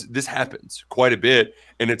 this happens quite a bit,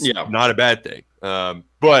 and it's not a bad thing.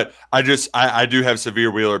 But I do have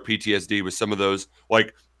severe Wheeler PTSD with some of those.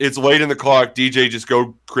 Like, it's late in the clock. DJ, just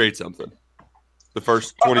go create something. The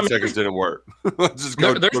first 20 seconds didn't work. There's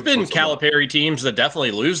been Calipari teams that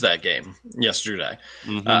definitely lose that game yesterday.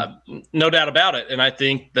 Mm-hmm. No doubt about it. And I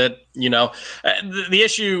think that, the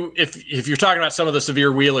issue, if you're talking about some of the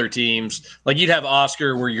severe Wheeler teams, like you'd have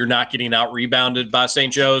Oscar where you're not getting out rebounded by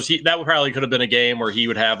St. Joe's. That would probably could have been a game where he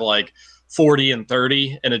would have like 40 and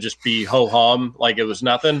 30 and it'd just be ho-hum like it was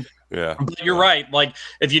nothing. Yeah. But you're right. Like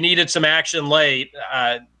if you needed some action late,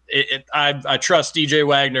 I trust DJ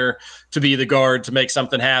Wagner to be the guard to make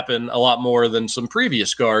something happen a lot more than some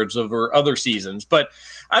previous guards over other seasons. But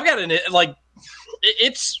I've got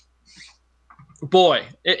it's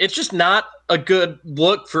just not a good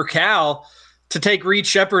look for Cal to take Reed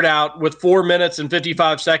Sheppard out with 4 minutes and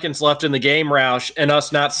 55 seconds left in the game, Roush, and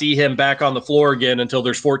us not see him back on the floor again until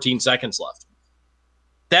there's 14 seconds left.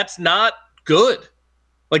 That's not good.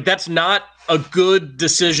 Like, that's not a good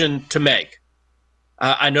decision to make.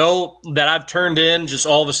 I know that I've turned in just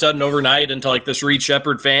all of a sudden overnight into like this Reed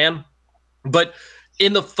Sheppard fan, but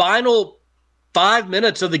in the final 5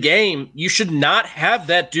 minutes of the game, you should not have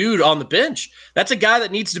that dude on the bench. That's a guy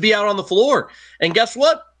that needs to be out on the floor. And guess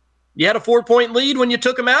what? You had a 4-point lead when you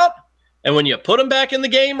took him out, and when you put him back in the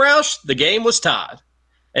game, Roush, the game was tied.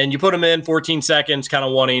 And you put him in 14 seconds, kind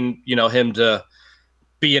of wanting, him to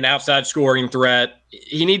be an outside scoring threat.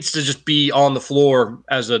 He needs to just be on the floor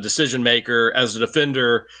as a decision maker, as a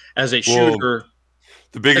defender, as a shooter.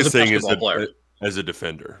 The biggest thing is that as a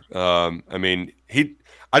defender. I mean,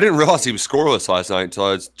 I didn't realize he was scoreless last night until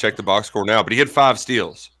I checked the box score now, but he had 5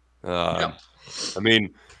 steals. I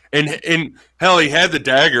mean, and hell, he had the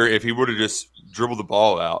dagger if he would have just dribbled the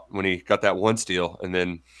ball out when he got that 1 steal and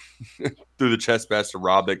then threw the chest pass to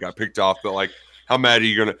Rob that got picked off. But like, how mad are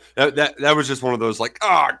you gonna? That was just one of those like,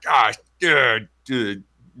 oh gosh, dude.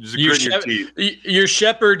 Your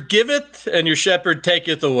shepherd giveth and your shepherd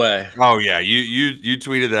taketh away. Oh yeah, you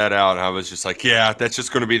tweeted that out, and I was just like, yeah, that's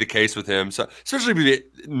just going to be the case with him. So especially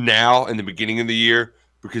now in the beginning of the year,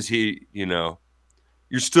 because he, you're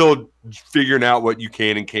still figuring out what you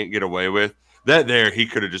can and can't get away with. He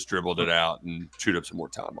could have just dribbled it out and chewed up some more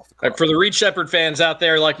time off the clock. For the Reed Shepherd fans out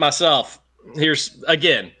there like myself, here's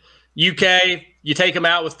again, UK. You take him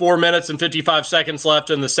out with 4 minutes and 55 seconds left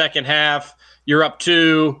in the second half. You're up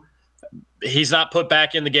 2. He's not put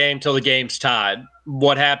back in the game till the game's tied.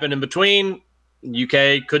 What happened in between?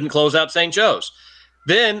 UK couldn't close out St. Joe's.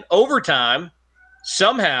 Then overtime,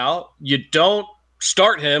 somehow you don't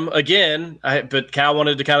start him again. But Cal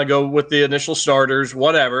wanted to kind of go with the initial starters,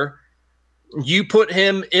 whatever. You put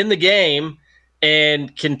him in the game,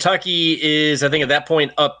 and Kentucky is, I think at that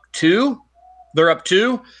point, up 2. They're up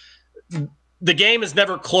 2. The game is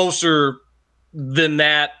never closer than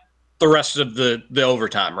that the rest of the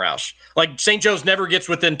overtime, Roush. Like, St. Joe's never gets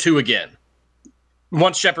within 2 again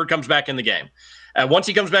once Shepherd comes back in the game. Once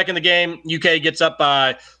he comes back in the game, UK gets up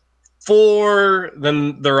by 4,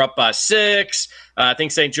 then they're up by 6. I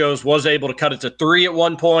think St. Joe's was able to cut it to 3 at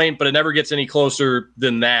one point, but it never gets any closer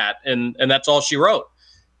than that, and that's all she wrote.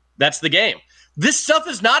 That's the game. This stuff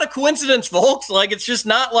is not a coincidence, folks. Like, it's just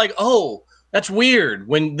not like, oh, that's weird.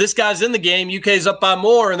 When this guy's in the game, UK's up by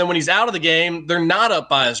more, and then when he's out of the game, they're not up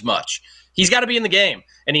by as much. He's got to be in the game,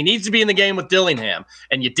 and he needs to be in the game with Dillingham.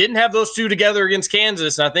 And you didn't have those 2 together against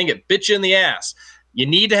Kansas, and I think it bit you in the ass. You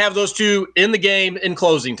need to have those 2 in the game in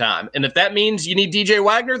closing time. And if that means you need DJ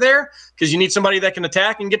Wagner there because you need somebody that can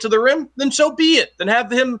attack and get to the rim, then so be it. Then have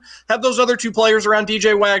those other 2 players around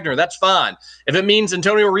DJ Wagner. That's fine. If it means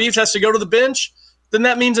Antonio Reeves has to go to the bench, then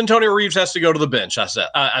that means Antonio Reeves has to go to the bench,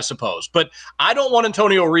 I suppose. But I don't want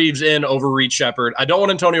Antonio Reeves in over Reed Shepherd. I don't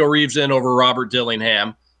want Antonio Reeves in over Robert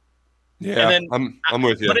Dillingham. Yeah, and then, I'm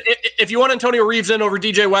with you. But if you want Antonio Reeves in over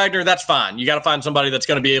DJ Wagner, that's fine. You got to find somebody that's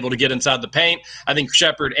going to be able to get inside the paint. I think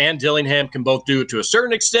Shepherd and Dillingham can both do it to a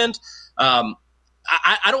certain extent. I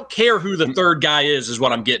don't care who the third guy is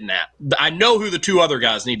what I'm getting at. I know who the 2 other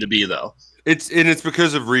guys need to be, though. It's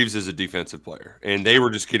because of Reeves as a defensive player, and they were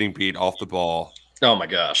just getting beat off the ball. Oh, my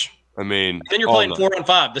gosh. I mean, then you're playing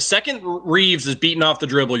 4-on-5. The second Reeves is beaten off the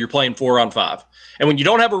dribble, you're playing 4-on-5. And when you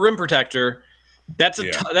don't have a rim protector, that's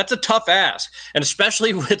a tough ask. And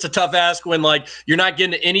especially it's a tough ask when, like, you're not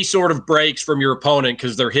getting any sort of breaks from your opponent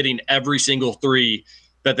because they're hitting every single 3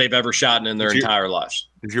 that they've ever shot in their entire lives.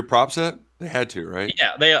 Did your prop set? They had to, right?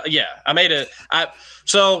 Yeah. I made it.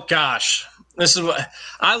 Gosh, this is what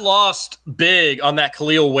I lost big on that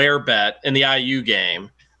Khalil Ware bet in the IU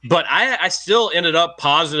game. But I still ended up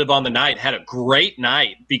positive on the night, had a great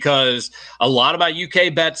night because a lot of my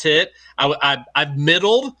UK bets hit. I've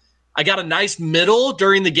middled. I got a nice middle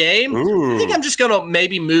during the game. Ooh. I think I'm just going to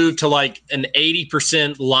maybe move to like an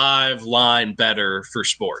 80% live line better for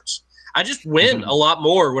sports. I just win a lot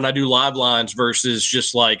more when I do live lines versus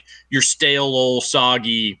just like your stale old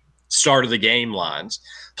soggy start of the game lines.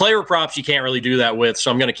 Player props you can't really do that with, so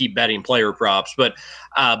I'm going to keep betting player props. But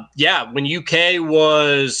when UK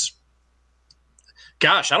was,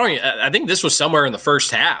 I think this was somewhere in the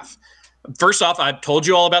first half. First off, I told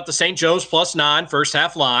you all about the St. Joe's +9 first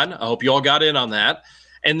half line. I hope you all got in on that.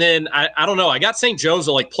 And then I don't know, I got St. Joe's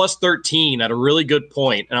at like +13 at a really good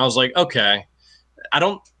point, and I was like, okay.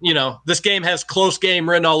 This game has close game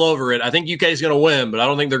written all over it. I think UK is going to win, but I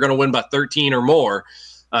don't think they're going to win by 13 or more.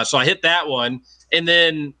 So I hit that one. And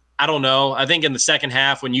then, I don't know, I think in the second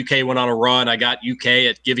half when UK went on a run, I got UK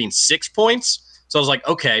at giving 6 points. So I was like,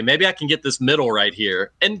 okay, maybe I can get this middle right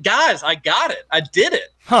here. And guys, I got it. I did it.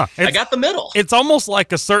 I got the middle. It's almost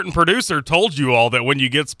like a certain producer told you all that when you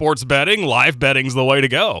get sports betting, live betting's the way to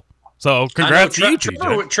go. So congrats to you,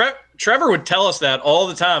 TJ. Trevor would tell us that all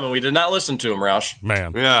the time, and we did not listen to him, Roush.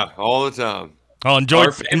 Man. Yeah, all the time. I'll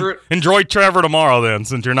enjoy Trevor tomorrow then,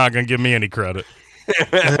 since you're not going to give me any credit.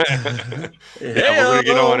 We're going to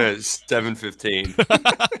get on at 7:15.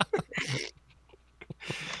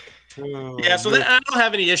 Yeah, so I don't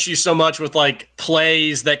have any issues so much with like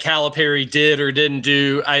plays that Calipari did or didn't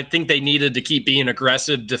do. I think they needed to keep being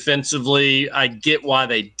aggressive defensively. I get why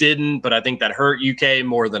they didn't, but I think that hurt UK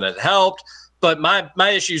more than it helped. But my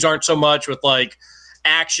issues aren't so much with like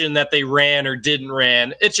action that they ran or didn't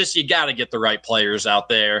ran. It's just you got to get the right players out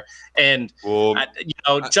there. And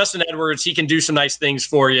Justin Edwards, he can do some nice things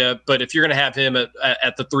for you, but if you're going to have him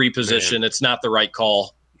at the 3 position, it's not the right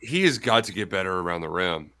call. He has got to get better around the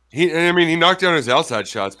rim. He knocked down his outside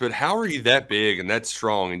shots, but how are you that big and that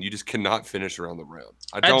strong and you just cannot finish around the rim?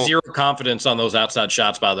 I had zero confidence on those outside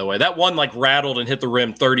shots, by the way. That one like rattled and hit the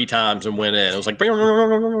rim 30 times and went in. It was like,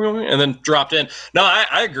 and then dropped in. No,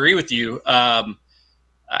 I agree with you.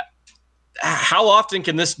 How often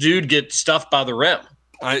can this dude get stuffed by the rim?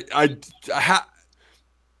 It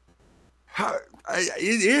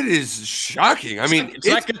is shocking.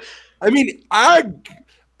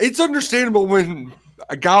 It's understandable when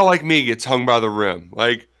a guy like me gets hung by the rim.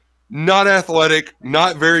 Like, not athletic,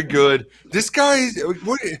 not very good. This guy,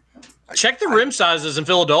 check the rim sizes in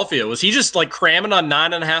Philadelphia. Was he just like cramming on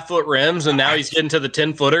 9.5-foot rims, and now he's getting to the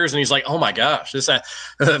 10-footers, and he's like, oh my gosh,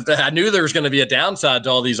 I knew there was going to be a downside to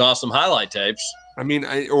all these awesome highlight tapes.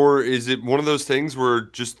 Or is it one of those things where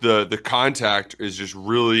just the contact is just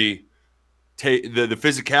really the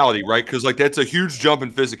physicality, right? Because like that's a huge jump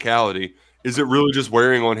in physicality. Is it really just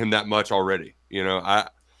wearing on him that much already? I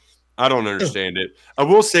don't understand it. I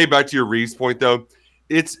will say, back to your Reeves point though,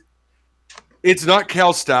 it's not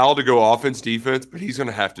Cal's style to go offense defense, but he's going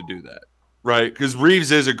to have to do that, right? Because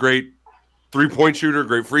Reeves is a great 3-point shooter,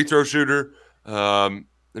 great free throw shooter. He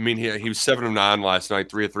was 7 of 9 last night,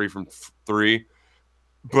 3 of 3 from 3.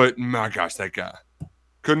 But my gosh, that guy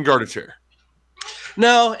couldn't guard a chair.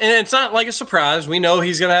 No, and it's not like a surprise. We know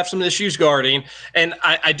he's going to have some issues guarding. And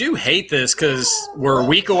I do hate this because we're a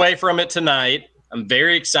week away from it tonight. I'm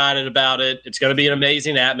very excited about it. It's going to be an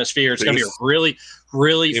amazing atmosphere. It's going to be a really,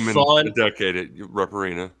 really fun. A decade at Rupp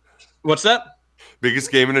Arena. What's that?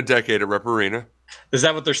 Biggest game in a decade at Rupp Arena. Is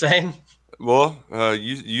that what they're saying? Well,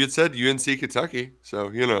 you had said UNC Kentucky,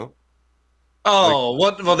 so Oh,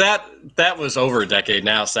 well, that was over a decade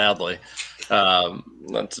now, sadly.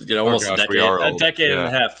 That's almost a decade and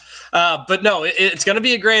a half. But no, it's going to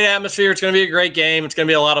be a great atmosphere. It's going to be a great game. It's going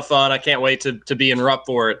to be a lot of fun. I can't wait to be in Rupp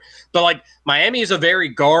for it. But like Miami is a very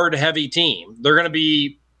guard-heavy team. They're going to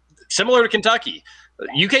be similar to Kentucky.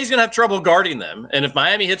 UK's going to have trouble guarding them. And if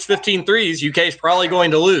Miami hits 15 threes, UK's probably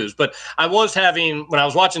going to lose. But when I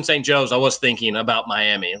was watching St. Joe's, I was thinking about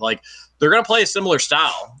Miami. Like, they're going to play a similar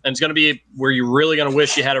style, and it's going to be where you're really going to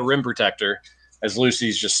wish you had a rim protector, as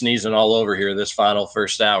Lucy's just sneezing all over here this final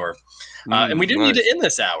first hour. And we do need to end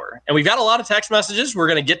this hour. And we've got a lot of text messages. We're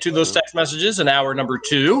going to get to those text messages in hour number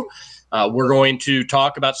 2. We're going to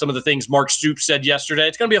talk about some of the things Mark Stoops said yesterday.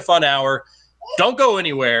 It's going to be a fun hour. Don't go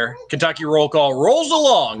anywhere. Kentucky Roll Call rolls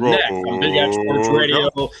along next on Big X Sports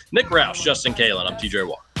Radio. Nick Roush, Justin Kalen. I'm TJ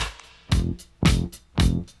Walker.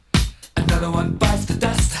 Another one bites the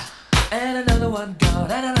dust, and another one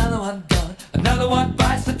gone, and another one gone. Another one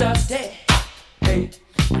bites the dust. Hey, hey,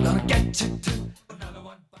 we're gonna get you too. Another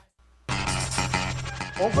one bites.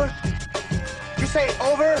 Over? You say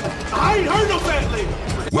over? I ain't heard no bad lady.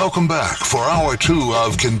 Welcome back for hour 2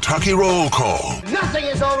 of Kentucky Roll Call Nothing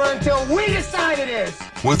is over until we decide it is.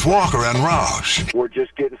 with Walker and Roush. We're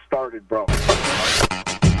just getting started, bro.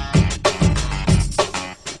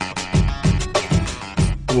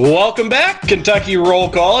 Welcome back. Kentucky Roll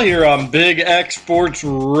Call here on Big X Sports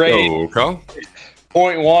Radio. 0.1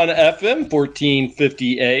 FM,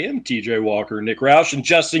 1450 AM. TJ Walker, Nick Roush, and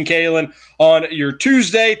Justin Kalen on your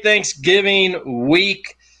Tuesday Thanksgiving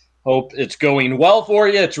week. Hope it's going well for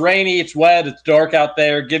you. It's rainy, it's wet, it's dark out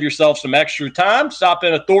there. Give yourself some extra time. Stop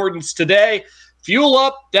in at Thornton's today. Fuel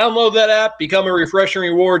up, download that app, become a Refreshing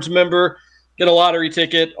Rewards member, get a lottery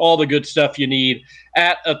ticket, all the good stuff you need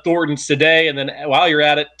at a Thornton's today. And then while you're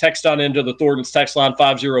at it, text on into the Thornton's text line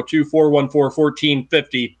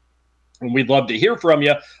 502-414-1450. And we'd love to hear from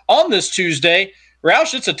you on this Tuesday.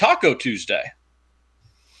 Roush, it's a Taco Tuesday.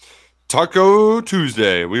 Taco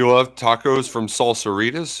Tuesday. We love tacos from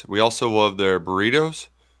Salsaritas. We also love their burritos,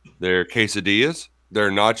 their quesadillas, their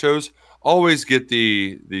nachos. Always get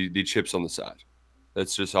the chips on the side.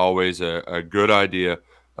 That's just always a good idea.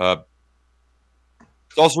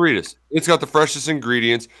 Salsaritas. It's got the freshest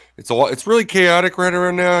ingredients. It's really chaotic right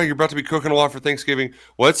around now. You're about to be cooking a lot for Thanksgiving.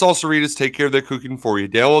 Let Salsaritas take care of that cooking for you.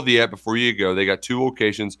 Download the app before you go. They got 2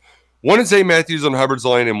 locations. One in St. Matthews on Hubbard's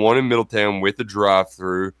Lane and one in Middletown with a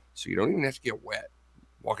drive-through. So you don't even have to get wet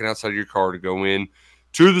walking outside of your car to go in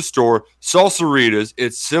to the store. Salsaritas,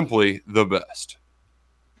 it's simply the best.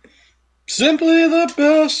 Simply the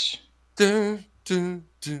best. Dun, dun,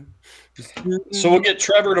 dun. So we'll get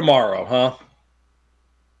Trevor tomorrow, huh?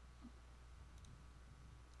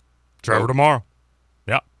 Trevor tomorrow.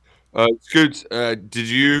 Yeah. Scoots, did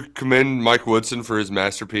you commend Mike Woodson for his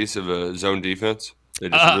masterpiece of a zone defense? They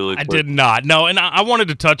just really I did not. No, and I wanted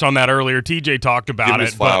to touch on that earlier. TJ talked about give it.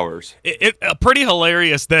 his flowers. It pretty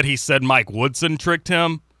hilarious that he said Mike Woodson tricked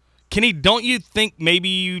him. Kenny, don't you think maybe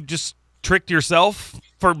you just tricked yourself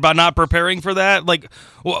by not preparing for that? Like,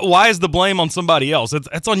 why is the blame on somebody else?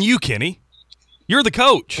 It's on you, Kenny. You're the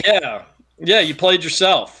coach. Yeah, you played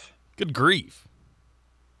yourself. Good grief.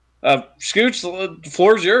 Scooch, the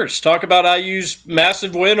floor's yours. Talk about IU's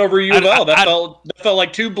massive win over U of L. That felt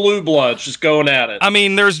like two blue bloods just going at it. I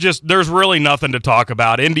mean, there's really nothing to talk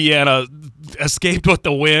about. Indiana escaped with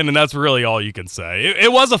the win, and that's really all you can say.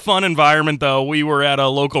 It was a fun environment, though. We were at a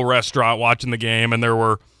local restaurant watching the game, and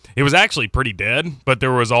it was actually pretty dead, but it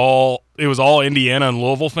was all Indiana and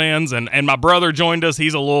Louisville fans, and my brother joined us.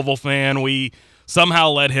 He's a Louisville fan. We somehow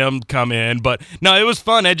let him come in, but no, it was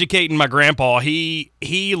fun educating my grandpa. He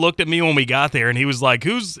looked at me when we got there, and he was like,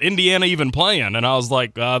 "Who's Indiana even playing?" And I was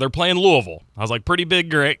like, "They're playing Louisville." I was like, "Pretty big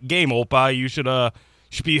game, Opa. You should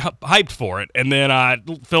be hyped for it." And then I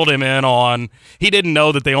filled him in on he didn't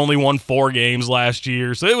know that they only won 4 games last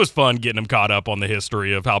year, so it was fun getting him caught up on the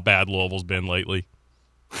history of how bad Louisville's been lately.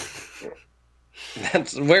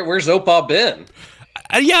 Where's Opa been?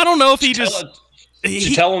 I don't know if he Did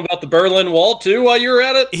you tell him about the Berlin Wall too while you were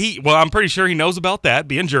at it? Well, I'm pretty sure he knows about that,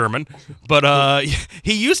 being German. But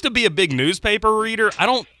he used to be a big newspaper reader. I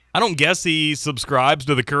don't guess he subscribes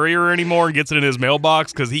to the Courier anymore and gets it in his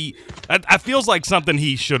mailbox because I feels like something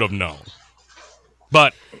he should have known.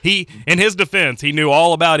 But in his defense, he knew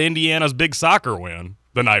all about Indiana's big soccer win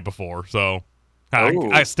the night before. So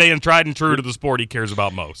I stay tried and true to the sport he cares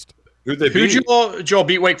about most. Who'd you all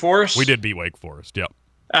beat Wake Forest? We did beat Wake Forest. Yep.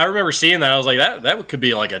 I remember seeing that. I was like, that could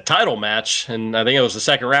be like a title match, and I think it was the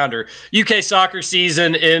second rounder. UK soccer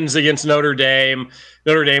season ends against Notre Dame.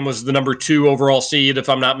 Notre Dame was the number 2 overall seed, if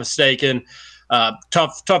I'm not mistaken.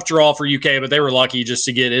 Tough draw for UK, but they were lucky just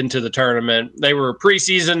to get into the tournament. They were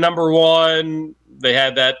preseason number 1. They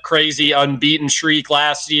had that crazy unbeaten streak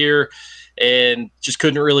last year and just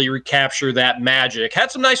couldn't really recapture that magic.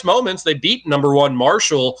 Had some nice moments. They beat number 1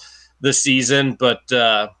 Marshall this season, but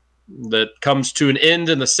that comes to an end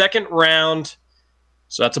in the second round.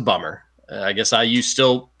 So that's a bummer. I guess IU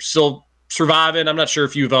still surviving. I'm not sure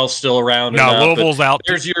if UofL's still around. No, Louisville's out.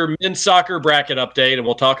 There's your men's soccer bracket update, and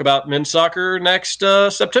we'll talk about men's soccer next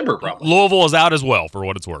September probably. Louisville is out as well, for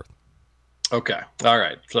what it's worth. Okay. All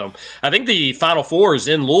right. So I think the Final Four is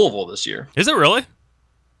in Louisville this year. Is it really?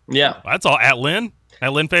 Yeah. That's all at Lynn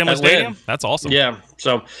Family Stadium. That's awesome. Yeah.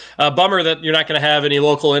 So bummer that you're not going to have any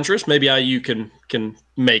local interest. Maybe IU can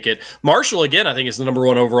make it. Marshall, again, I think is the number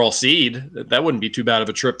 1 overall seed. That wouldn't be too bad of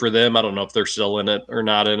a trip for them. I don't know if they're still in it or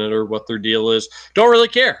not in it or what their deal is. Don't really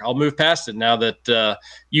care. I'll move past it now that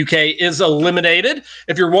UK is eliminated.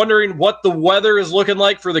 If you're wondering what the weather is looking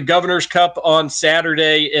like for the Governor's Cup on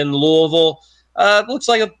Saturday in Louisville, it looks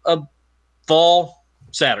like a fall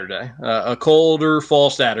Saturday, a colder fall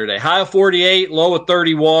Saturday. High of 48, low of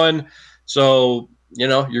 31. So, you're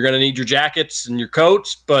going to need your jackets and your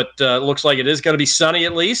coats, but it looks like it is going to be sunny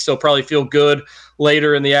at least. So probably feel good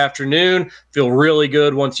later in the afternoon. Feel really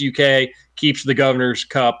good once UK keeps the Governor's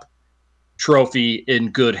Cup trophy in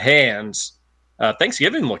good hands.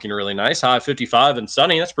 Thanksgiving looking really nice. High of 55 and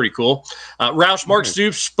sunny. That's pretty cool. Roush Mark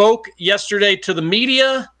Stoops spoke yesterday to the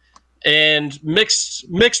media, and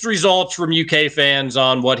mixed results from UK fans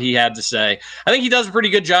on what he had to say. I think he does a pretty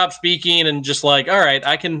good job speaking and just like, all right,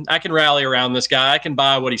 I can rally around this guy. I can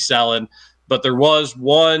buy what he's selling. But there was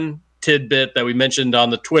one tidbit that we mentioned on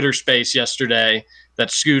the Twitter space yesterday that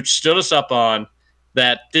Scooch stood us up on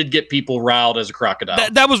that did get people riled as a crocodile.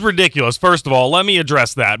 That was ridiculous. First of all, let me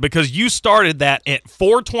address that because you started that at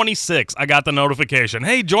 4:26. I got the notification.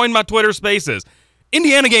 Hey, join my Twitter spaces.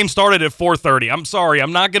 Indiana game started at 4:30. I'm sorry.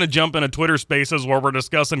 I'm not going to jump into Twitter spaces where we're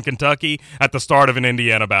discussing Kentucky at the start of an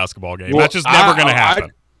Indiana basketball game. That's just never going to happen.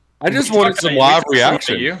 I just wanted some live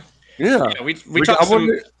reaction. Yeah. We talked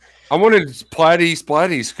I wanted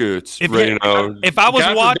splatty Scoots. If I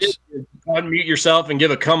was watching, unmute yourself and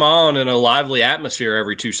give a come on in a lively atmosphere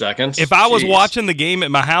every 2 seconds. If I was watching the game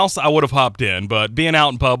at my house, I would have hopped in. But being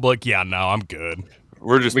out in public, I'm good.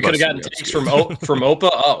 We could have gotten takes from Opa.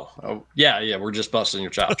 Oh, yeah. We're just busting your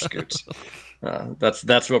chops, Scoots.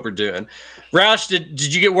 That's what we're doing. Roush,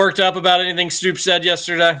 did you get worked up about anything Stoops said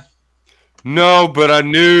yesterday? No, but I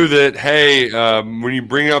knew that. Hey, when you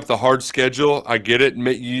bring up the hard schedule, I get it.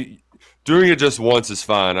 Doing it just once is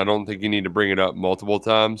fine. I don't think you need to bring it up multiple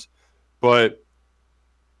times. But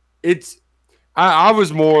I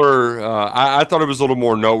was more. I thought it was a little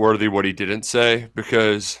more noteworthy what he didn't say,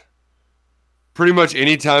 because pretty much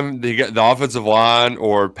anytime the offensive line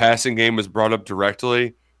or passing game was brought up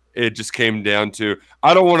directly, it just came down to,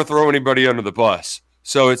 I don't want to throw anybody under the bus.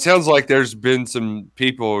 So it sounds like there's been some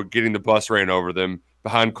people getting the bus ran over them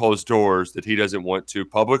behind closed doors that he doesn't want to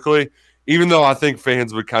publicly. Even though I think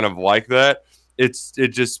fans would kind of like that, it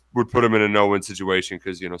just would put him in a no-win situation,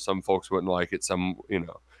 because some folks wouldn't like it. Some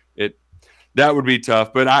that would be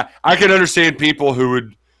tough. But I can understand people who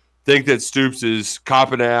would think that Stoops is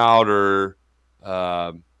copping out or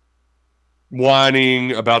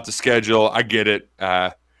whining about the schedule. I get it.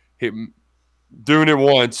 Doing it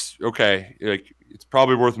once, okay. Like, it's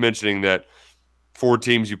probably worth mentioning that 4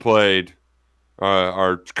 teams you played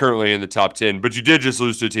are currently in the top 10, but you did just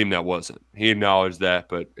lose to a team that wasn't. He acknowledged that,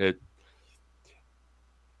 but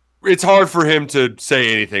it's hard for him to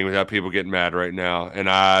say anything without people getting mad right now, and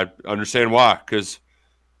I understand why, because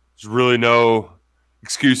there's really no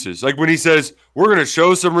excuses. Like when he says, we're going to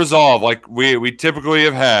show some resolve like we typically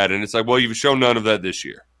have had, and it's like, well, you've shown none of that this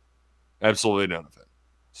year. Absolutely none of it.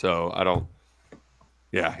 So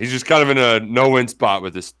he's just kind of in a no-win spot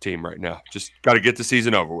with this team right now. Just got to get the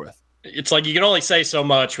season over with. It's like you can only say so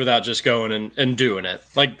much without just going and doing it.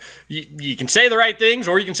 Like you can say the right things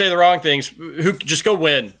or you can say the wrong things. Just go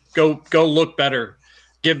win. Go look better.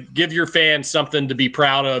 Give your fans something to be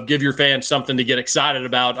proud of. Give your fans something to get excited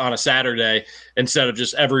about on a Saturday, instead of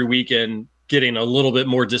just every weekend getting a little bit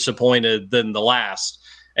more disappointed than the last.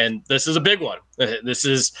 And this is a big one. This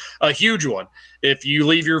is a huge one. If you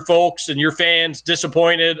leave your folks and your fans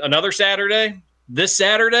disappointed another Saturday, this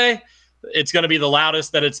Saturday, it's going to be the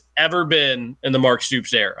loudest that it's ever been in the Mark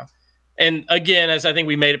Stoops era. And again, as I think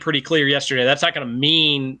we made it pretty clear yesterday, that's not going to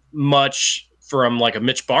mean much from like a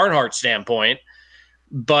Mitch Barnhart standpoint,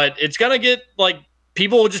 but it's going to get like,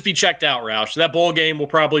 people will just be checked out, Roush. That bowl game will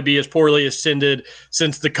probably be as poorly ascended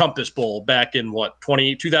since the Compass Bowl back in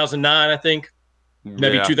 2009, I think.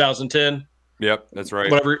 Maybe 2010. Yep, that's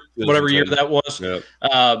right. Whatever year that was. Yep.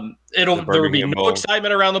 There will be no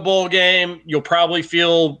excitement around the bowl game. You'll probably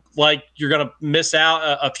feel like you're going to miss out.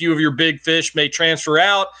 A few of your big fish may transfer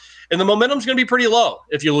out, and the momentum's going to be pretty low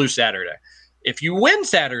if you lose Saturday. If you win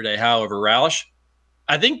Saturday, however, Roush,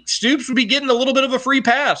 I think Stoops would be getting a little bit of a free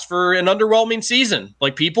pass for an underwhelming season.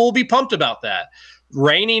 Like, people will be pumped about that.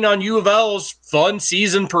 Raining on U of L's fun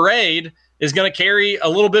season parade is going to carry a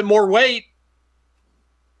little bit more weight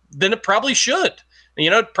than it probably should.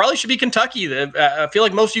 It probably should be Kentucky. I feel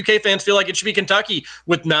like most UK fans feel like it should be Kentucky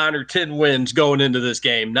with 9 or 10 wins going into this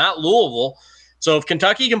game, not Louisville. So if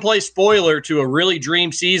Kentucky can play spoiler to a really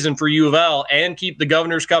dream season for U of L and keep the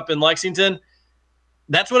Governor's Cup in Lexington,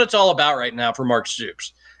 that's what it's all about right now for Mark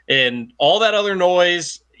Stoops. And all that other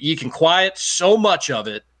noise, you can quiet so much of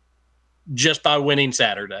it just by winning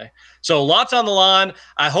Saturday. So lots on the line.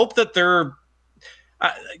 I hope that they're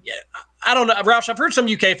I don't know, Roush, I've heard some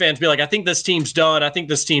UK fans be like, I think this team's done. I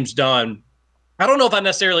don't know if I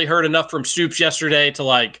necessarily heard enough from Stoops yesterday to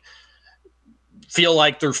like feel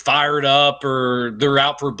like they're fired up or they're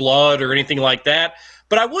out for blood or anything like that.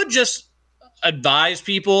 But I would just advise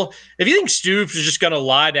people, if you think Stoops is just going to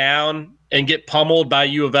lie down and get pummeled by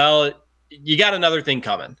U of L, you got another thing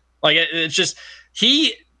coming. Like, it's just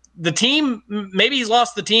the team, maybe he's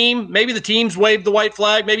lost the team. Maybe the team's waved the white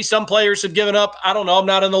flag. Maybe some players have given up. I don't know. I'm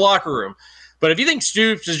not in the locker room. But if you think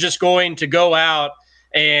Stoops is just going to go out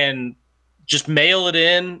and just mail it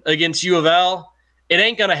in against U of L, it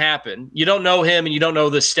ain't going to happen. You don't know him and you don't know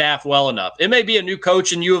the staff well enough. It may be a new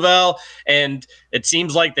coach in U of L, and it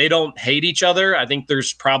seems like they don't hate each other. I think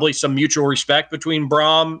there's probably some mutual respect between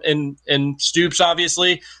Brom and Stoops,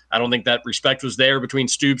 obviously. I don't think that respect was there between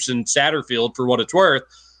Stoops and Satterfield, for what it's worth.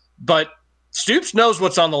 But Stoops knows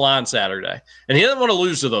what's on the line Saturday, and he doesn't want to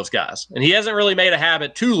lose to those guys. And he hasn't really made a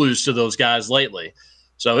habit to lose to those guys lately.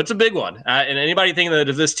 So it's a big one. And anybody thinking that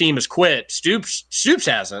if this team has quit, Stoops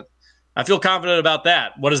hasn't. I feel confident about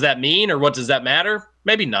that. What does that mean, or what does that matter?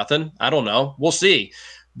 Maybe nothing. I don't know. We'll see.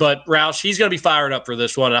 But Roush, he's going to be fired up for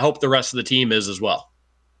this one. And I hope the rest of the team is as well.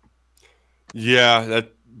 Yeah,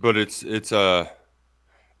 but it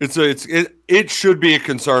should be a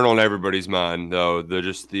concern on everybody's mind, though.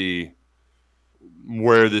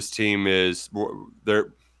 Where this team is, where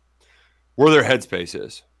their headspace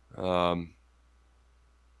is,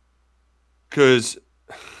 because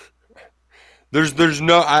there's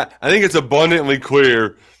no. I think it's abundantly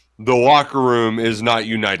clear the locker room is not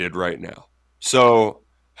united right now. So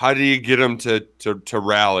how do you get them to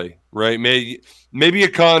rally? Right? Maybe a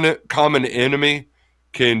common enemy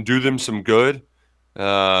can do them some good.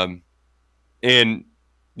 And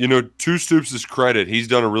to Stoops' credit, he's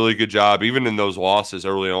done a really good job, even in those losses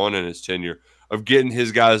early on in his tenure, of getting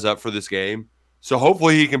his guys up for this game. So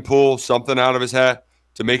hopefully he can pull something out of his hat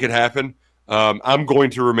to make it happen. I'm going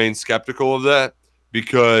to remain skeptical of that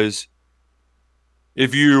because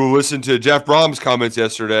if you listen to Jeff Brom's comments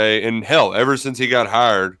yesterday, and hell, ever since he got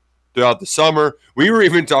hired throughout the summer, we were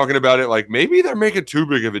even talking about it like maybe they're making too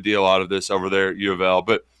big of a deal out of this over there at U of L,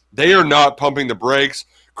 but they are not pumping the brakes.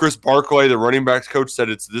 Chris Barkley, the running backs coach, said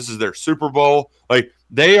this is their Super Bowl. Like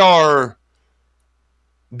they're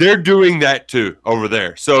doing that too over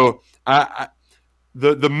there. So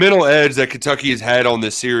the mental edge that Kentucky has had on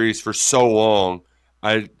this series for so long,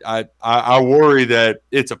 I worry that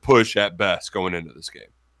it's a push at best going into this game.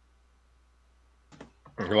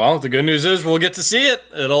 Well, the good news is we'll get to see it.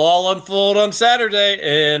 It'll all unfold on Saturday,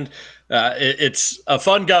 and it's a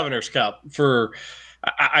fun Governor's Cup.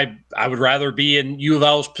 I would rather be in U of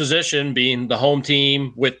L's position, being the home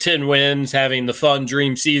team with 10 wins, having the fun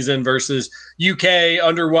dream season versus UK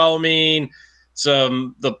underwhelming.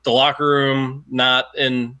 The locker room not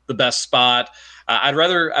in the best spot. I'd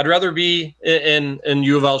rather be in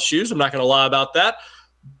U of L's shoes. I'm not going to lie about that,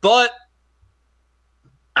 but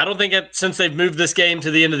I don't think since they've moved this game to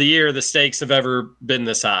the end of the year, the stakes have ever been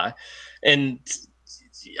this high. And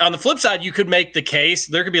on the flip side, you could make the case,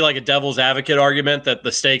 there could be like a devil's advocate argument that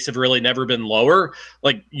the stakes have really never been lower.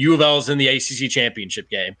 Like U of L is in the ACC championship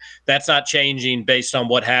game. That's not changing based on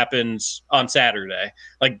what happens on Saturday.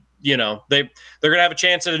 Like, they're going to have a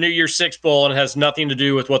chance at a New Year's Six Bowl, and it has nothing to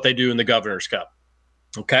do with what they do in the Governor's Cup.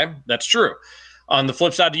 Okay, that's true. On the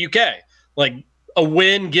flip side to UK, like a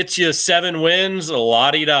win gets you 7 wins,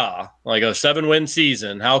 la-di-da. Like a 7-win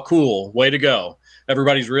season. How cool. Way to go.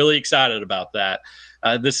 Everybody's really excited about that.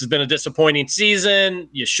 This has been a disappointing season.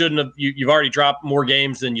 You shouldn't have. You've already dropped more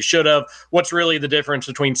games than you should have. What's really the difference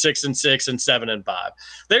between 6-6 and 7-5?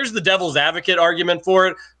 There's the devil's advocate argument for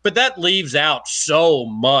it, but that leaves out so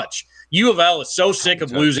much. U of L is so sick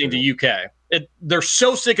of losing to UK. They're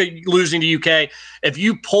so sick of losing to UK. If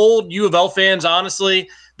you polled U of L fans, honestly,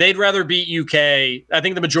 they'd rather beat UK. I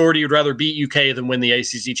think the majority would rather beat UK than win the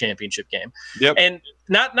ACC championship game. Yep. And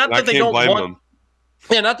not that they don't want them.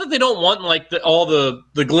 Yeah, not that they don't want like all the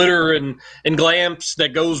glitter and glamps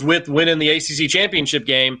that goes with winning the ACC championship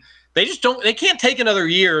game. They just don't. They can't take another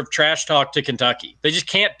year of trash talk to Kentucky. They just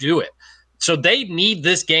can't do it. So they need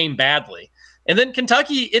this game badly. And then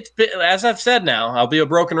Kentucky, it's been, as I've said now, I'll be a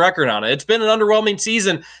broken record on it. It's been an underwhelming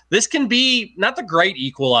season. This can be not the great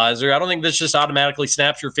equalizer. I don't think this just automatically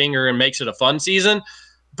snaps your finger and makes it a fun season.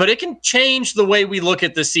 But it can change the way we look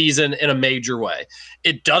at the season in a major way.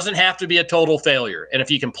 It doesn't have to be a total failure. And if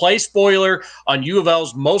you can play spoiler on U of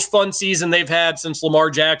L's most fun season they've had since Lamar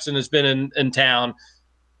Jackson has been in town,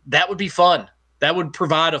 that would be fun. That would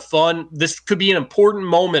provide this could be an important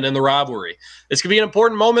moment in the rivalry. This could be an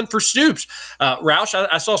important moment for Stoops. Roush,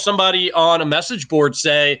 I saw somebody on a message board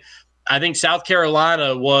say, I think South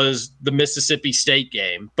Carolina was the Mississippi State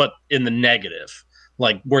game, but in the negative.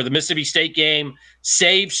 Like where the Mississippi State game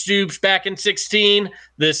saved Stoops back in 2016,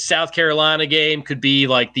 this South Carolina game could be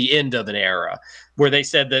like the end of an era where they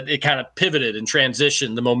said that it kind of pivoted and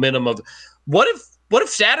transitioned the momentum of what if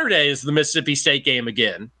Saturday is the Mississippi State game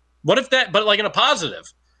again? What if that, but like in a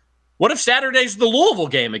positive, what if Saturday's the Louisville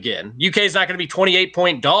game again? UK is not going to be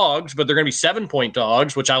 28-point dogs, but they're going to be 7-point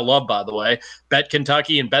dogs, which I love, by the way. Bet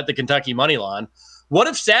Kentucky and bet the Kentucky money line. What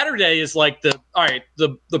if Saturday is like the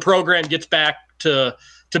program gets back to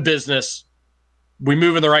business. We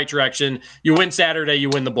move in the right direction. You win Saturday, you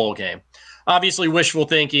win the bowl game. Obviously, wishful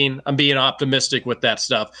thinking. I'm being optimistic with that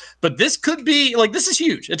stuff. But this could be, like, this is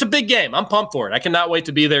huge. It's a big game. I'm pumped for it. I cannot wait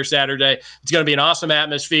to be there Saturday. It's going to be an awesome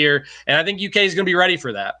atmosphere, and I think UK is going to be ready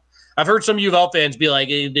for that. I've heard some U of L fans be like,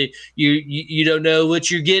 hey, you don't know what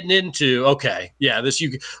you're getting into. Okay, yeah,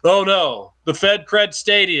 oh, no, the Fed Cred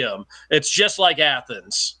Stadium. It's just like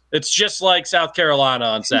Athens. It's just like South Carolina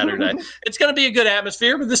on Saturday. It's going to be a good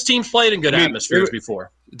atmosphere, but this team's played in good atmospheres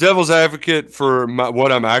before. Devil's advocate for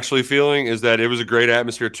what I'm actually feeling is that it was a great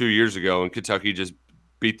atmosphere 2 years ago, and Kentucky just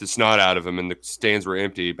beat the snot out of them, and the stands were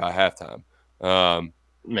empty by halftime.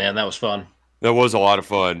 Man, that was fun. That was a lot of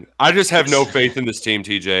fun. I just have no faith in this team,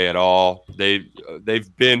 TJ, at all. They've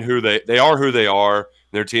been they are who they are.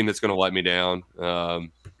 They're a team that's going to let me down.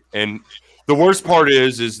 And the worst part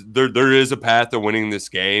is there is a path to winning this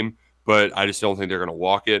game, but I just don't think they're going to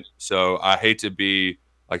walk it. So I hate to be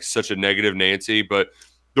like such a negative Nancy, but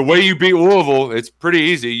the way you beat Louisville, it's pretty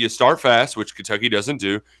easy. You start fast, which Kentucky doesn't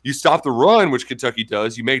do. You stop the run, which Kentucky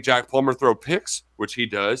does. You make Jack Plummer throw picks, which he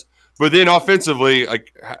does. But then offensively,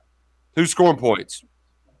 like, who's scoring points?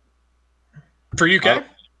 For UK?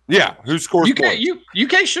 Yeah, who scores UK, points?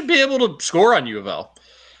 UK should be able to score on U of L.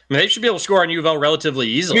 I mean, they should be able to score on U of L relatively I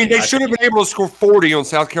easily. mean, they should have been able to score 40 on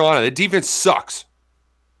South Carolina. The defense sucks.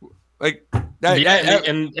 Like that. Yeah,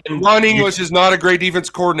 and Ron English is not a great defense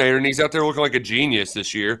coordinator, and he's out there looking like a genius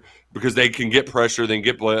this year because they can get pressure, then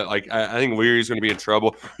get like I think Leary's going to be in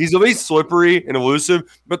trouble. He's at least slippery and elusive,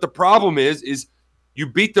 but the problem is you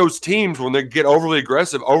beat those teams when they get overly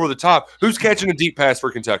aggressive, over the top. Who's catching a deep pass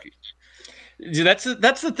for Kentucky? That's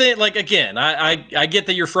the thing. Like, again, I get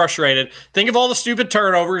that you're frustrated. Think of all the stupid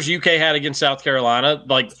turnovers UK had against South Carolina.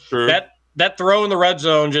 Like True. That throw in the red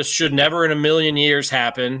zone just should never in a million years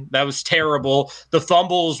happen. That was terrible. The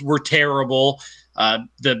fumbles were terrible.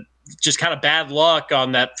 The just kind of bad luck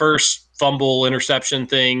on that first fumble interception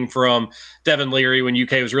thing from Devin Leary when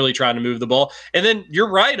UK was really trying to move the ball. And then you're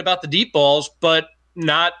right about the deep balls, but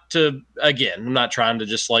not to, again, I'm not trying to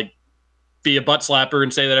just like be a butt slapper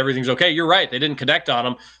and say that everything's okay. You're right. They didn't connect on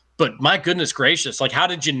them. But my goodness gracious, like how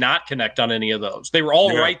did you not connect on any of those? They were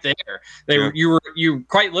all right there. You were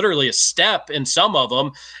quite literally a step in some of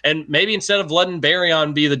them. And maybe instead of letting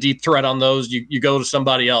Barryon be the deep threat on those, you go to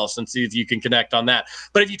somebody else and see if you can connect on that.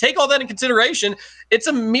 But if you take all that in consideration, it's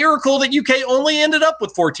a miracle that UK only ended up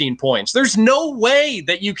with 14 points. There's no way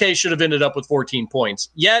that UK should have ended up with 14 points.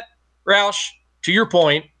 Yet, Roush, to your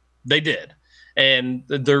point, they did. And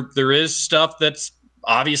there is stuff that's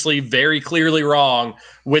obviously very clearly wrong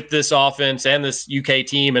with this offense and this UK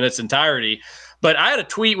team in its entirety. But I had a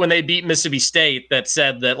tweet when they beat Mississippi State that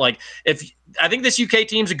said that, like, if I think this UK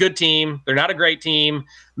team's a good team, they're not a great team.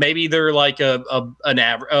 Maybe they're like an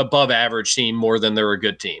above average team more than they're a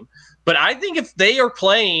good team. But I think if they are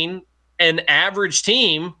playing an average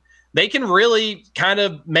team, they can really kind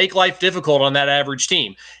of make life difficult on that average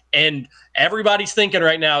team. And everybody's thinking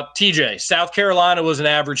right now, TJ, South Carolina was an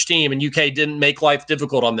average team and UK didn't make life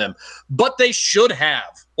difficult on them. But they should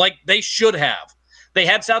have. Like, they should have. They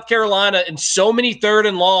had South Carolina in so many third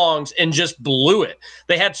and longs and just blew it.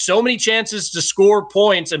 They had so many chances to score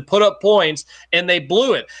points and put up points, and they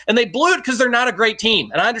blew it. And they blew it because they're not a great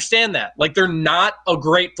team. And I understand that. Like, they're not a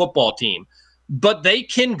great football team. But they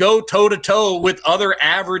can go toe-to-toe with other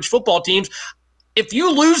average football teams. If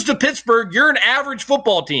you lose to Pittsburgh, you're an average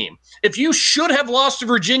football team. If you should have lost to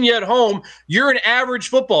Virginia at home, you're an average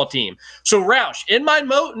football team. So, Roush, in my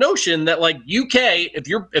notion that, like, UK,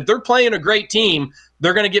 if they're playing a great team,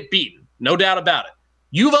 they're going to get beaten. No doubt about it.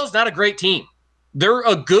 U of L's not a great team. They're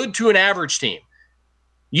a good to an average team.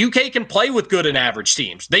 UK can play with good and average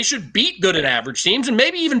teams. They should beat good and average teams and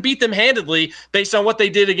maybe even beat them handedly based on what they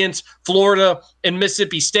did against Florida and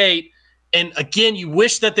Mississippi State. And again, you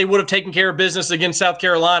wish that they would have taken care of business against South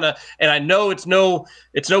Carolina. And I know it's no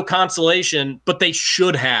consolation, but they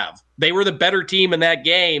should have. They were the better team in that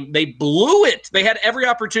game. They blew it. They had every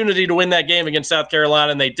opportunity to win that game against South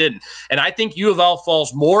Carolina, and they didn't. And I think U of L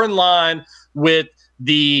falls more in line with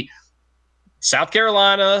the South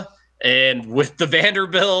Carolina and with the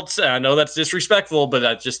Vanderbilts. I know that's disrespectful, but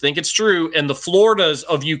I just think it's true. And the Floridas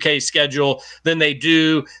of UK schedule than they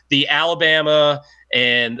do the Alabama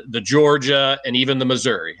and the Georgia, and even the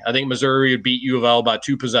Missouri. I think Missouri would beat U of L by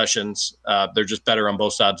 2 possessions. They're just better on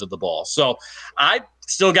both sides of the ball. So I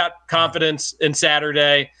still got confidence in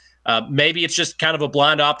Saturday. Maybe it's just kind of a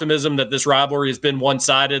blind optimism that this rivalry has been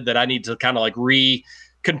one-sided, that I need to kind of like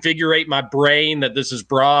reconfigurate my brain that this is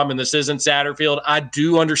Brom and this isn't Satterfield. I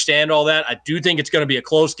do understand all that. I do think it's going to be a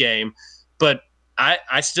close game, but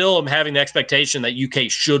I still am having the expectation that UK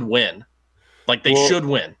should win. Like, they should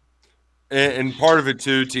win. And part of it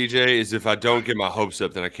too, TJ, is if I don't get my hopes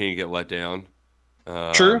up, then I can't get let down.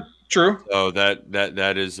 True. So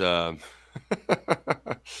that is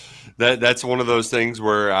that's one of those things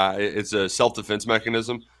where it's a self-defense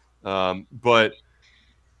mechanism. But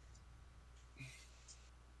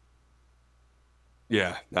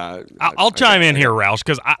yeah, I'll chime in here, Roush,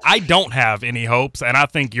 because I don't have any hopes, and I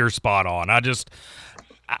think you're spot on.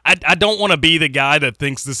 I don't want to be the guy that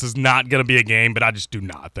thinks this is not going to be a game, but I just do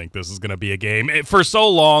not think this is going to be a game. For so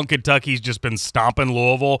long, Kentucky's just been stomping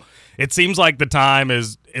Louisville. It seems like the time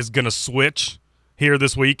is going to switch here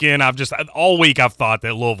this weekend. All week I've thought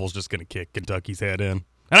that Louisville's just going to kick Kentucky's head in.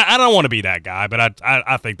 And I don't want to be that guy, but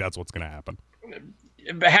I think that's what's going to happen.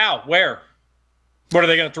 How? Where? What, are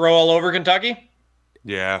they going to throw all over Kentucky?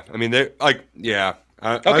 Yeah. I mean, yeah.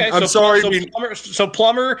 Okay, I'm sorry.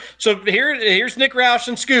 Plummer. So here's Nick Roush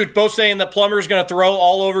and Scoot both saying that Plummer is going to throw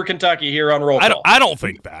all over Kentucky here on roll call. I don't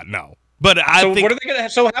think that. No. But I think what are they going to?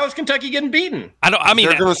 So how is Kentucky getting beaten?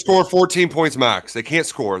 They're going to score 14 points max. They can't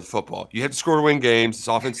score the football. You have to score to win games. This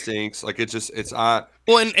offense stinks. Like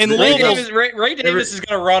Well, and Ray Davis is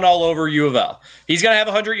going to run all over U of L. He's going to have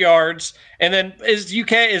 100 yards, and then is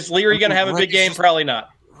Leary going to have a big game? Probably not.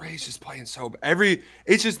 Ray's just playing so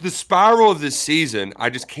it's just the spiral of this season.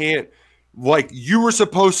 I just can't. Like, you were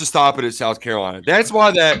supposed to stop it at South Carolina. That's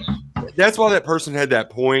why that person had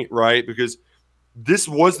that point, right? Because this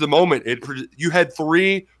was the moment. You had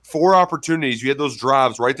 3-4 opportunities. You had those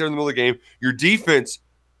drives right there in the middle of the game. Your defense,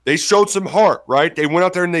 they showed some heart, right? They went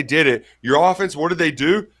out there and they did it. Your offense, what did they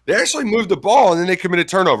do? They actually moved the ball, and then they committed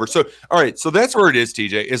turnover. So, all right, so that's where it is,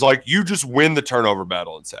 TJ, is like you just win the turnover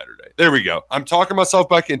battle on Saturday. There we go. I'm talking myself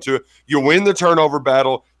back into it. You win the turnover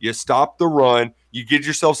battle. You stop the run. You get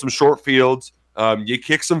yourself some short fields. You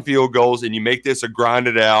kick some field goals, and you make this a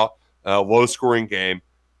grinded out, low-scoring game.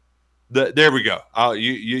 There we go.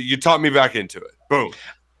 You talked me back into it. Boom.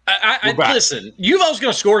 Listen, UofL's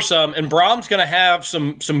going to score some, and Brom's going to have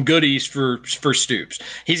some goodies for Stoops.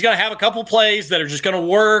 He's going to have a couple plays that are just going to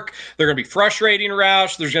work. They're going to be frustrating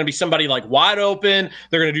Roush. There's going to be somebody like wide open.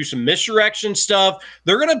 They're going to do some misdirection stuff.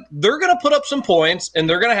 They're going to put up some points, and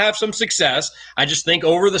they're going to have some success. I just think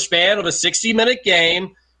over the span of a 60-minute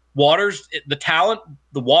game, Water is going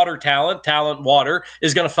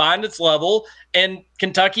to find its level, and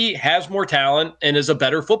Kentucky has more talent and is a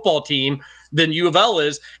better football team than U of L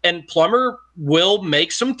is. And Plummer will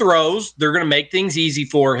make some throws. They're going to make things easy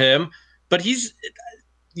for him, but you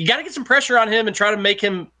got to get some pressure on him and try to make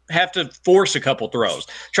him have to force a couple throws.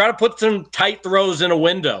 Try to put some tight throws in a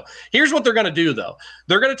window. Here's what they're going to do, though.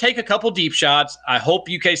 They're going to take a couple deep shots. I hope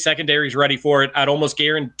UK secondary is ready for it. I'd almost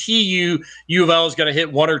guarantee U of L is going to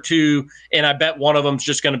hit 1 or 2, and I bet one of them's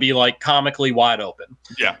just going to be like comically wide open.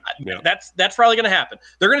 Yeah. That's probably going to happen.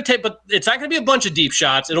 They're going to take, but it's not going to be a bunch of deep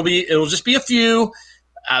shots. It'll just be a few.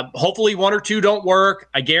 Hopefully 1 or 2 don't work.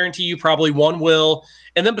 I guarantee you probably 1 will.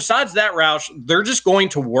 And then besides that, Roush, they're just going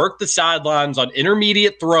to work the sidelines on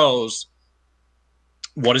intermediate throws.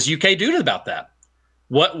 What does UK do about that?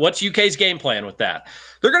 What's UK's game plan with that?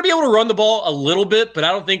 They're going to be able to run the ball a little bit, but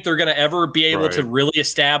I don't think they're going to ever be able to really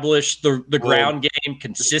establish the ground game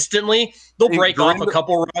consistently. They'll break off a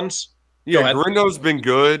couple runs. Yeah, Grindo's been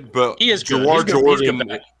good, but he is good.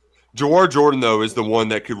 Jawar Jordan, though, is the one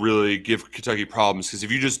that could really give Kentucky problems because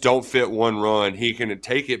if you just don't fit one run, he can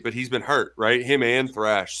take it, but he's been hurt, right? Him and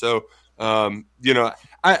Thrash. So, I'm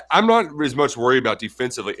not as much worried about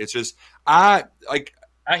defensively. It's just I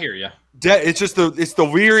hear you. It's just the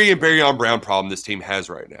Leary and Barryon Brown problem this team has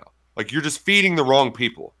right now. Like, you're just feeding the wrong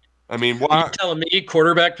people. I mean, why? You're telling me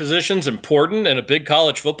quarterback position's important in a big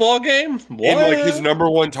college football game? What? And like his number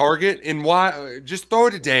one target, and why? Just throw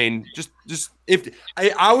it to Dane. Just if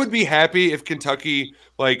I would be happy if Kentucky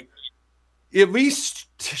like at least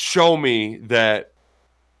show me that,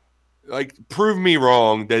 like, prove me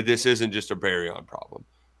wrong that this isn't just a Barryon problem.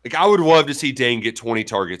 Like, I would love to see Dane get 20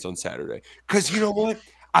 targets on Saturday because you know what?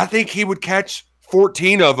 I think he would catch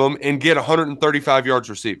 14 of them and get 135 yards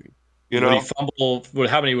receiving. You know, would he fumble?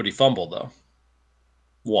 How many would he fumble though?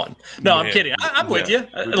 1. No, I'm kidding. I'm with you.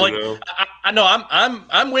 I know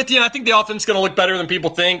I'm with you. And I think the offense is going to look better than people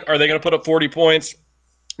think. Are they going to put up 40 points?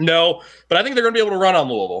 No, but I think they're going to be able to run on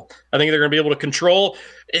Louisville. I think they're going to be able to control,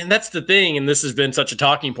 and that's the thing. And this has been such a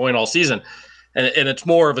talking point all season, and it's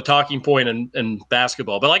more of a talking point in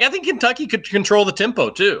basketball. But like, I think Kentucky could control the tempo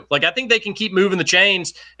too. Like, I think they can keep moving the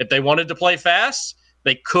chains if they wanted to play fast.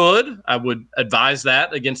 They could. I would advise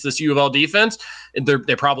that against this U of L defense.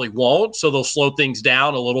 They probably won't, so they'll slow things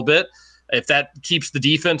down a little bit. If that keeps the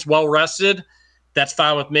defense well rested, that's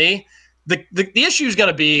fine with me. The issue is going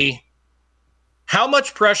to be how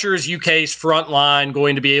much pressure is UK's front line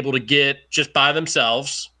going to be able to get just by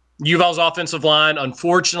themselves. U of L's offensive line,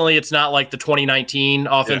 unfortunately, it's not like the 2019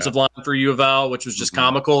 offensive line for U of L, which was just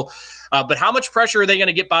comical. But how much pressure are they going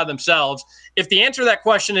to get by themselves? If the answer to that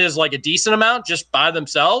question is like a decent amount just by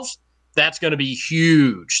themselves, that's going to be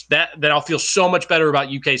huge. Then I'll feel so much better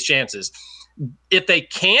about UK's chances. If they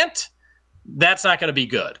can't, that's not going to be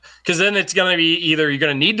good because then it's going to be either you're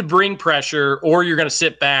going to need to bring pressure or you're going to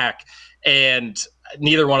sit back, and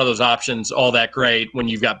neither one of those options all that great when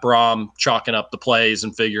you've got Brom chalking up the plays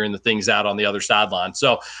and figuring the things out on the other sideline.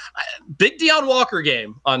 So big Deion Walker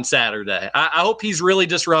game on Saturday. I hope he's really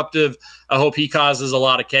disruptive. I hope he causes a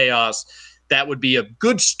lot of chaos. That would be a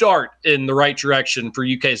good start in the right direction for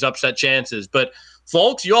UK's upset chances. But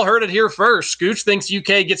Folks, you all heard it here first. Scooch thinks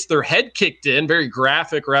UK gets their head kicked in. Very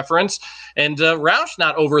graphic reference. And Roush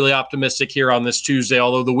not overly optimistic here on this Tuesday,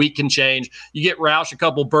 although the week can change. You get Roush a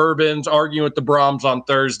couple bourbons, arguing with the Brahms on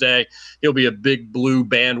Thursday. He'll be a big blue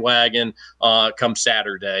bandwagon come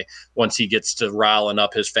Saturday once he gets to riling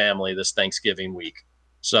up his family this Thanksgiving week.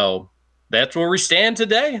 So that's where we stand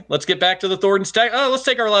today. Let's get back to the Thornton's Tech. Let's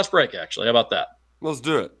take our last break, actually. How about that? Let's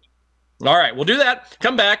do it. All right, we'll do that.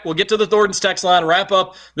 Come back. We'll get to the Thornton's text line, wrap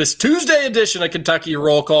up this Tuesday edition of Kentucky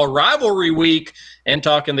Roll Call Rivalry Week, and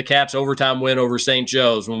talking the Cats' overtime win over St.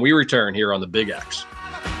 Joe's when we return here on the Big X.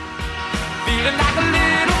 Feeling like a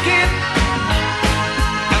little kid,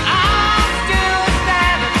 and I'm still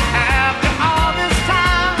standing after all this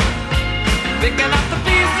time, picking up the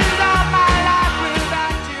pieces of my life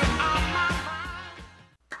without you on my mind.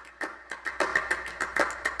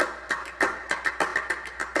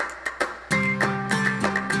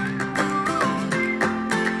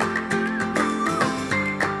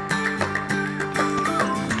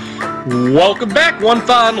 Welcome back. One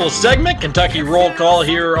final segment, Kentucky Roll Call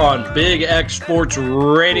here on Big X Sports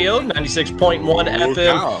Radio, 96.1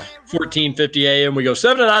 FM, 1450 AM. We go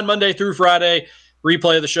 7 to 9 Monday through Friday.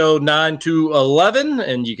 Replay of the show 9 to 11,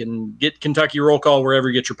 and you can get Kentucky Roll Call wherever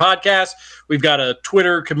you get your podcasts. We've got a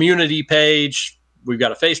Twitter community page. We've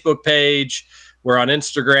got a Facebook page. We're on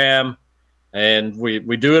Instagram, and we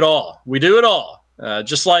do it all. We do it all.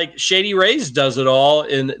 Just like Shady Rays does it all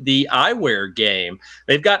in the eyewear game.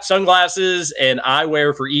 They've got sunglasses and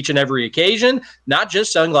eyewear for each and every occasion, not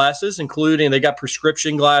just sunglasses, including they got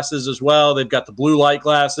prescription glasses as well. They've got the blue light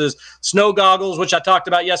glasses, snow goggles, which I talked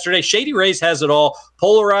about yesterday. Shady Rays has it all,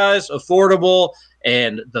 polarized, affordable,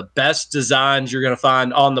 and the best designs you're going to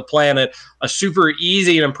find on the planet. A super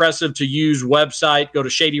easy and impressive to use website. Go to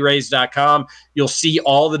shadyrays.com. You'll see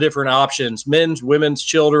all the different options, men's, women's,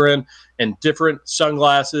 children, and different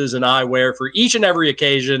sunglasses and eyewear for each and every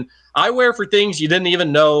occasion. Eyewear for things you didn't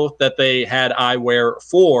even know that they had eyewear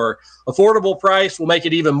for. Affordable price will make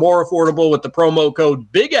it even more affordable with the promo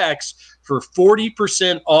code BIGX for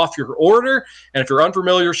 40% off your order. And if you're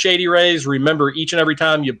unfamiliar, Shady Rays, remember each and every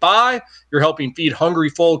time you buy, you're helping feed hungry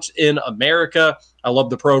folks in America. I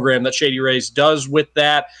love the program that Shady Rays does with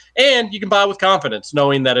that. And you can buy with confidence,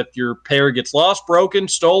 knowing that if your pair gets lost, broken,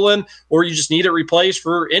 stolen, or you just need it replaced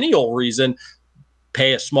for any old reason,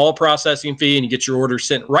 pay a small processing fee and you get your order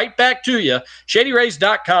sent right back to you.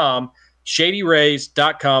 ShadyRays.com,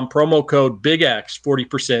 ShadyRays.com, promo code BIGX,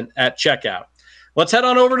 40% at checkout. Let's head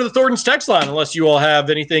on over to the Thornton's text line, unless you all have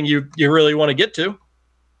anything you really want to get to.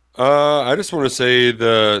 I just want to say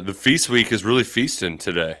the feast week is really feasting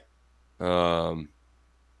today. With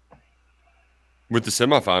the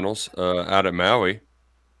semifinals out at Maui.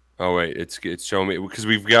 Oh wait, it's showing me because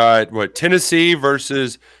we've got Tennessee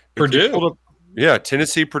versus Purdue.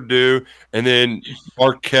 Tennessee, Purdue, and then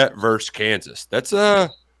Marquette versus Kansas. It's a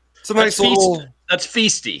nice little. That's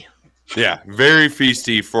feasty. Yeah, very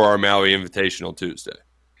feasty for our Maui Invitational Tuesday.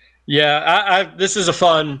 Yeah, this is a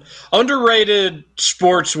fun, underrated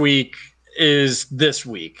sports week is this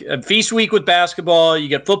week. Feast week with basketball. You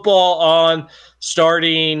get football on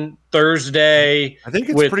starting Thursday. I think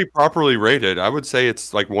it's pretty properly rated. I would say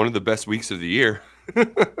it's like one of the best weeks of the year.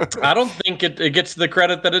 I don't think it gets the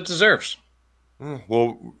credit that it deserves.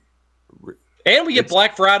 Well, and we get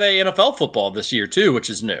Black Friday NFL football this year too, which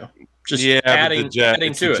is new. Just adding to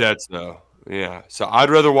it. Jets, though. Yeah. So I'd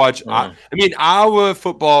rather watch. Iowa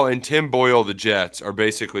football and Tim Boyle, the Jets, are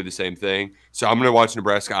basically the same thing. So I'm going to watch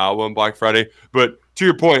Nebraska, Iowa on Black Friday. But to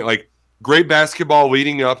your point, like great basketball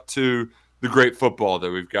leading up to the great football that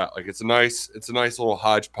we've got. Like it's a nice little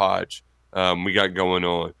hodgepodge we got going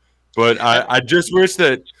on. But I just wish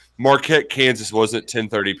that Marquette, Kansas wasn't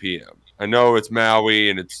 10:30 p.m. I know it's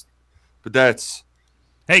Maui but that's.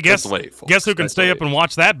 Hey, guess who can stay up and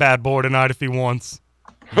watch that bad boy tonight if he wants?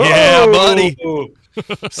 Oh, yeah, buddy.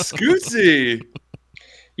 Scootsy.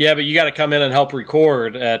 Yeah, but you got to come in and help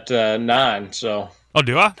record at 9. So. Oh,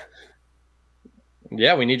 do I?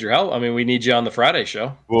 Yeah, we need your help. I mean, we need you on the Friday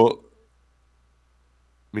show. Well,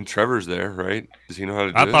 I mean, Trevor's there, right? Does he know how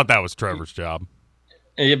to do it? I thought that was Trevor's job.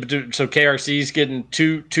 Yeah, but so KRC's getting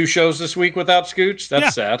two shows this week without Scoots?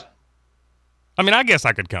 That's sad. I mean, I guess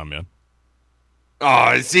I could come in.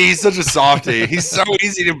 Oh, see, he's such a softie. He's so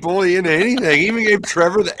easy to bully into anything. He even gave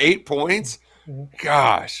Trevor the 8 points.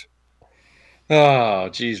 Gosh. Oh,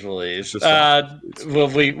 geez, Louise. Well,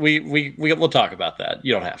 we'll talk about that.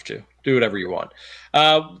 You don't have to. Do whatever you want.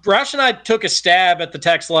 Roush and I took a stab at the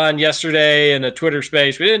text line yesterday in a Twitter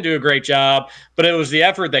space. We didn't do a great job, but it was the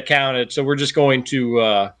effort that counted, so we're just going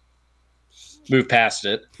to move past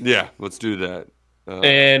it. Yeah, let's do that.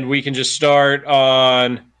 And we can just start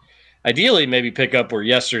on, ideally, maybe pick up where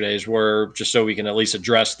yesterday's were, just so we can at least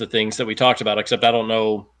address the things that we talked about, except I don't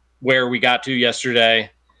know where we got to yesterday,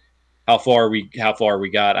 how far we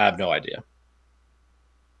got. I have no idea.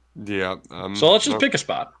 Yeah. So let's just pick a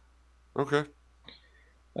spot. Okay.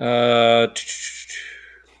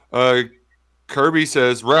 Kirby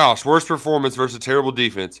says, Roush, worst performance versus terrible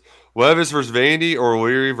defense. Levis versus Vandy or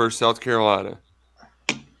Leary versus South Carolina?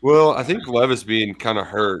 Well, I think Levis being kind of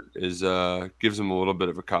hurt gives him a little bit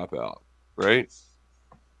of a cop-out, right?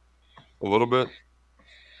 A little bit?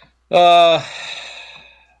 But,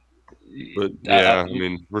 yeah, I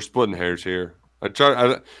mean, we're splitting hairs here.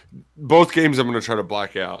 Both games I'm going to try to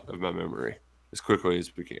black out of my memory as quickly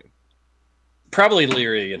as we can. Probably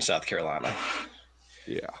Leary against South Carolina.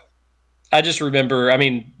 Yeah. I just remember, I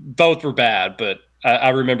mean, both were bad, but I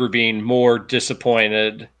remember being more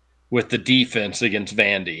disappointed with the defense against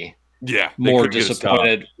Vandy. Yeah. More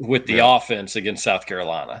disappointed with the offense against South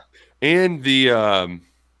Carolina. And the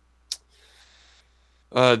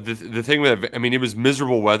thing with, I mean, it was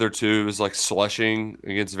miserable weather too. It was like slushing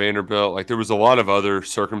against Vanderbilt. Like there was a lot of other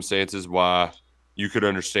circumstances why you could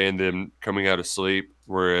understand them coming out of sleep.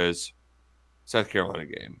 Whereas South Carolina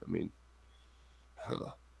game, I mean,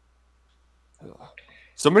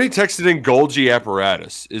 somebody texted in Golgi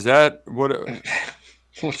apparatus. Is that what?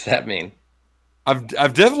 What's that mean? I've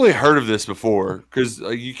definitely heard of this before because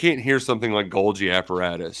you can't hear something like Golgi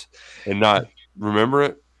apparatus and not remember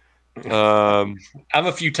it. I'm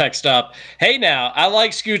a few texts up. Hey, now I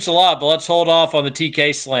like Scoots a lot, but let's hold off on the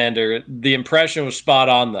TK slander. The impression was spot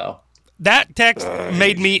on, though. That text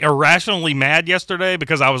made me irrationally mad yesterday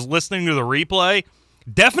because I was listening to the replay.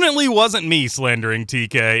 Definitely wasn't me slandering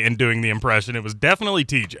TK and doing the impression. It was definitely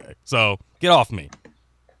TJ. So get off me.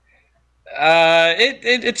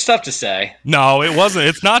 It's tough to say. No, it wasn't.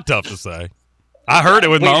 It's not tough to say. I heard it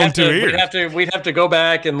with my own 2 ears. We'd have to go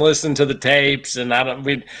back and listen to the tapes, and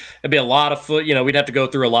it'd be a lot of we'd have to go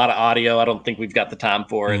through a lot of audio. I don't think we've got the time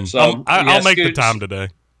for it. So I'll make the time today.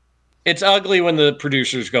 It's ugly when the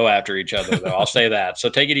producers go after each other, though. I'll say that. So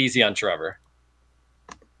take it easy on Trevor.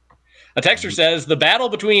 A texter says, the battle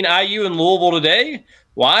between IU and Louisville today,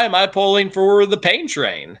 why am I pulling for the pain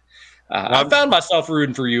train? I found myself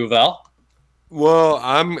rooting for U of L. Well,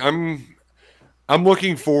 I'm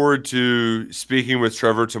looking forward to speaking with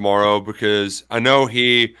Trevor tomorrow because I know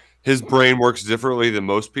his brain works differently than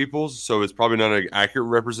most people's, so it's probably not an accurate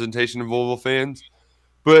representation of Louisville fans.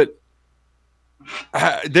 But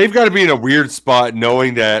they've got to be in a weird spot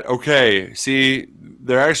knowing that, okay, see,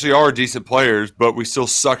 there actually are decent players, but we still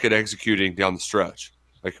suck at executing down the stretch.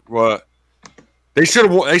 Like, what? They should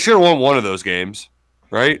have won one of those games,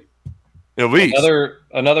 right? At least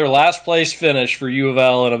another last place finish for U of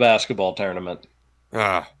L in a basketball tournament.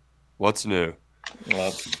 What's new?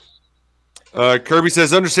 Well, Kirby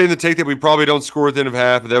says, understand the take that we probably don't score at the end of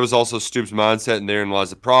half, but that was also Stoops' mindset, and therein lies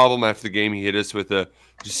the problem. After the game, he hit us with did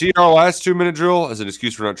you see our last 2-minute drill as an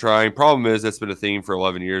excuse for not trying? Problem is, that's been a theme for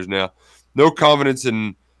 11 years now. No confidence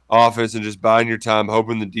in offense and just biding your time,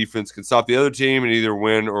 hoping the defense can stop the other team and either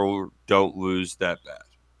win or don't lose that bad.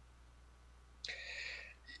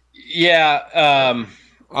 Yeah.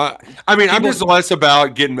 I mean, I'm just less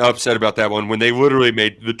about getting upset about that one when they literally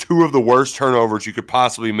made the two of the worst turnovers you could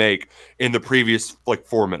possibly make in the previous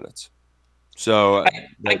 4 minutes. So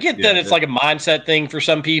I get that it's like a mindset thing for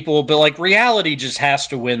some people, but reality just has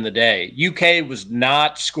to win the day. UK was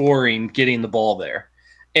not scoring, getting the ball there.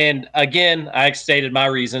 And again, I stated my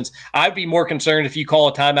reasons. I'd be more concerned if you call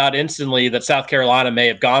a timeout instantly that South Carolina may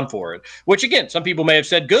have gone for it, which again, some people may have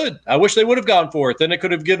said, good. I wish they would have gone for it. Then it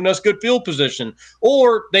could have given us good field position.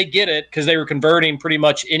 Or they get it because they were converting pretty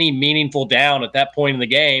much any meaningful down at that point in the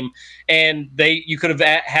game. And you could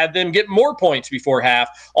have had them get more points before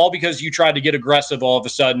half, all because you tried to get aggressive all of a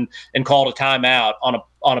sudden and called a timeout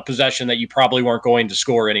on a possession that you probably weren't going to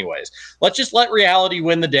score anyways. Let's just let reality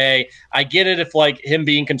win the day. I get it if him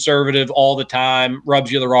being conservative all the time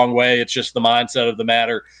rubs you the wrong way. It's just the mindset of the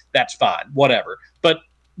matter. That's fine. Whatever. But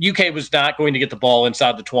UK was not going to get the ball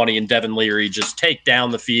inside the 20 and Devin Leary just take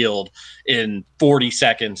down the field in 40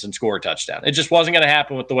 seconds and score a touchdown. It just wasn't going to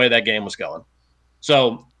happen with the way that game was going.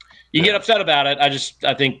 So you can get upset about it.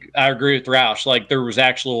 I think I agree with Roush. There was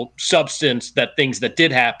actual substance that things that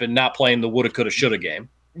did happen, not playing the woulda, coulda, shoulda game.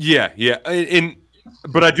 Yeah.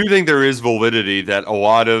 But I do think there is validity that a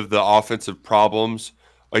lot of the offensive problems,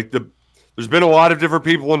 there's been a lot of different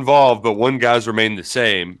people involved, but one guy's remained the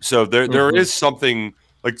same. So there is something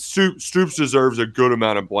Stoops deserves a good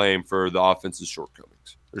amount of blame for the offense's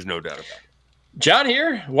shortcomings. There's no doubt about it. John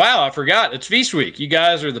here. Wow, I forgot. It's Feast Week. You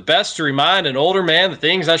guys are the best to remind an older man the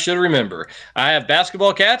things I should remember. I have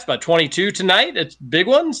Basketball Cats by 22 tonight. It's big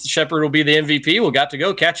ones. Shepard will be the MVP. We'll got to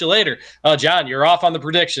go. Catch you later. John, you're off on the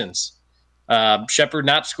predictions. Shepard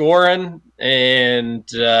not scoring and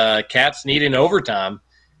Cats needing overtime.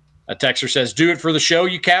 A texter says, do it for the show,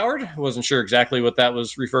 you coward. Wasn't sure exactly what that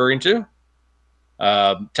was referring to.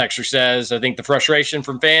 Texter says, I think the frustration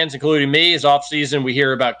from fans, including me, is off-season. We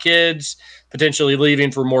hear about kids potentially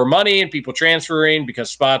leaving for more money and people transferring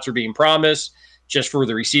because spots are being promised just for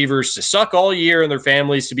the receivers to suck all year and their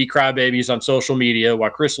families to be crybabies on social media while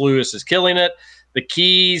Chris Lewis is killing it. The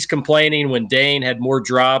Keys complaining when Dane had more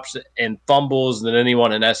drops and fumbles than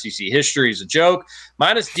anyone in SEC history is a joke.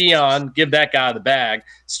 Minus Dion, give that guy the bag.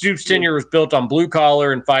 Stoops' tenure was built on blue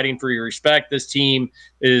collar and fighting for your respect. This team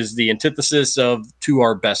is the antithesis of two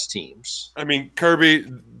our best teams. I mean, Kirby,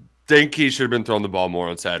 Dane Key should have been throwing the ball more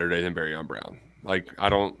on Saturday than Barryon Brown.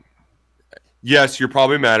 Yes, you're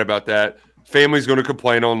probably mad about that. Family's going to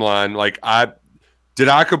complain online. Did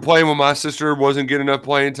I complain when my sister wasn't getting enough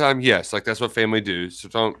playing time? Yes, that's what family do. So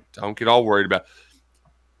don't get all worried about it.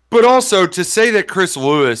 But also to say that Chris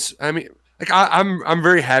Lewis, I mean, I'm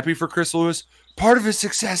very happy for Chris Lewis. Part of his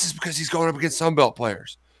success is because he's going up against Sunbelt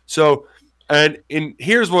players. So, and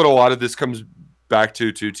here's what a lot of this comes back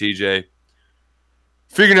to TJ.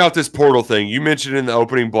 Figuring out this portal thing. You mentioned in the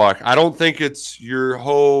opening block. I don't think it's your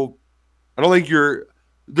whole – I don't think you're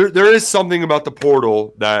 – there is something about the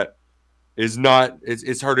portal that – is not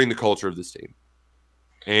it's hurting the culture of this team.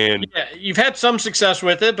 And yeah, you've had some success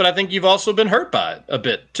with it, but I think you've also been hurt by it a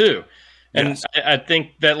bit too. And yes. I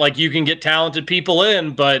think that you can get talented people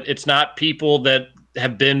in, but it's not people that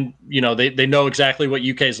have been, they know exactly what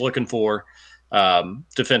UK is looking for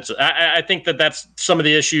defensive. I think that's some of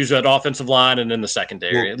the issues at offensive line and in the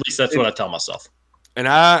secondary. Well, at least that's what I tell myself. And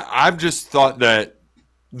I've just thought that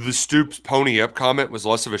the Stoops pony up comment was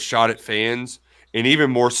less of a shot at fans and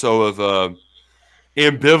even more so of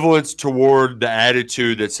ambivalence toward the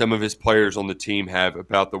attitude that some of his players on the team have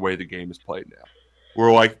about the way the game is played now. Where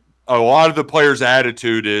a lot of the players'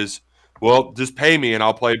 attitude is, well, just pay me and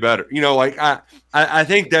I'll play better. I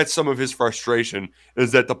think that's some of his frustration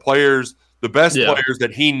is that the best players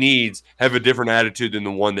that he needs have a different attitude than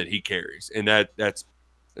the one that he carries. And it's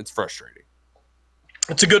frustrating.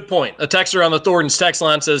 It's a good point. A texter on the Thornton's text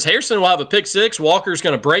line says, Harrison will have a pick six. Walker's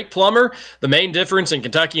going to break Plummer. The main difference in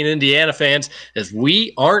Kentucky and Indiana fans is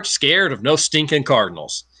we aren't scared of no stinking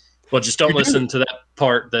Cardinals. Well, just don't listen to that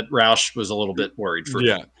part that Roush was a little bit worried for.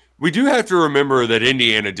 Yeah. We do have to remember that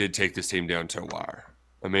Indiana did take this team down to a wire.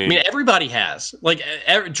 I mean, everybody has.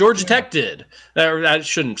 Georgia Tech did. I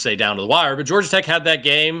shouldn't say down to the wire, but Georgia Tech had that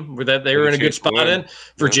game where they were in a good spot in.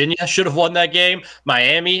 Virginia should have won that game.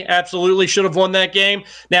 Miami absolutely should have won that game.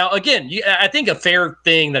 Now, again, I think a fair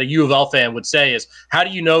thing that a U of L fan would say is, how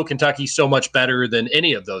do you know Kentucky's so much better than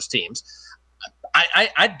any of those teams?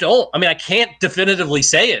 I don't. I mean, I can't definitively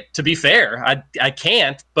say it, to be fair. I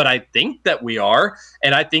can't, but I think that we are,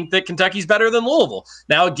 and I think that Kentucky's better than Louisville.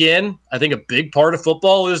 Now, again, I think a big part of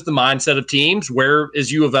football is the mindset of teams. Where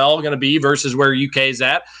is U of L going to be versus where UK is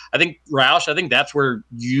at? I think, Roush, that's where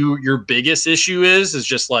your biggest issue is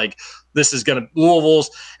just this is going to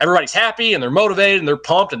Louisville's. Everybody's happy and they're motivated and they're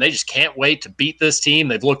pumped and they just can't wait to beat this team.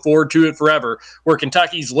 They've looked forward to it forever. Where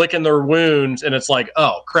Kentucky's licking their wounds and it's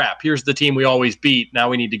oh crap, here's the team we always beat. Now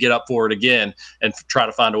we need to get up for it again and try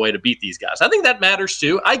to find a way to beat these guys. I think that matters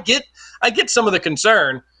too. I get some of the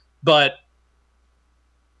concern, but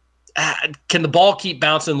can the ball keep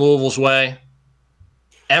bouncing Louisville's way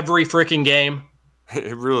every freaking game?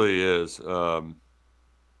 It really is.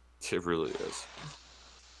 It really is.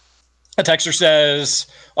 A texter says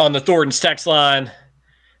on the Thornton's text line,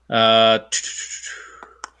 I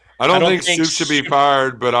don't think Stoops should be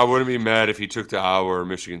fired, but I wouldn't be mad if he took the Iowa or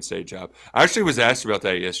Michigan State job. I actually was asked about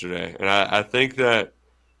that yesterday, and I think that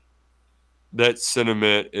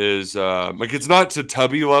sentiment is it's not to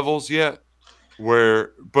Tubby levels yet, but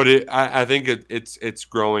I think it's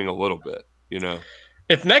growing a little bit.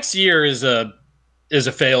 If next year is a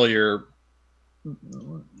failure,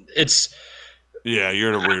 it's. Yeah,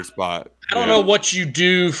 you're in a weird spot. I don't know what you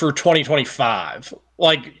do for 2025.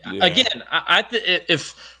 Again,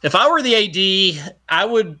 if I were the AD, I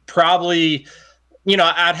would probably,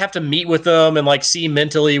 I'd have to meet with them and see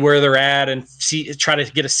mentally where they're at and try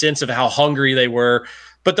to get a sense of how hungry they were.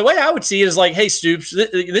 But the way I would see it is hey, Stoops,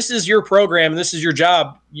 this is your program. This is your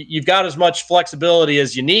job. You've got as much flexibility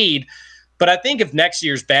as you need. But I think if next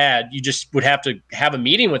year's bad, you just would have to have a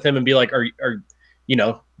meeting with him and be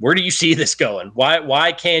where do you see this going?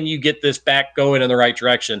 Why can you get this back going in the right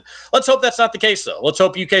direction? Let's hope that's not the case, though. Let's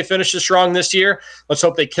hope UK finishes strong this year. Let's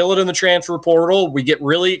hope they kill it in the transfer portal. We get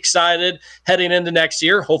really excited heading into next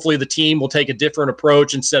year. Hopefully the team will take a different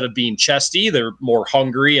approach instead of being chesty. They're more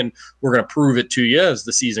hungry, and we're going to prove it to you as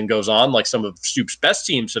the season goes on, like some of Stoop's best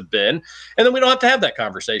teams have been. And then we don't have to have that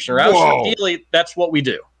conversation, right? So ideally, that's what we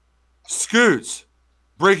do. Scoots,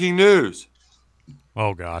 breaking news.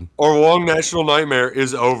 Oh, God. Our long national nightmare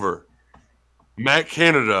is over. Matt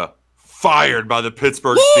Canada fired by the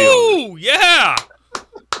Pittsburgh Steelers. Woo! Yeah!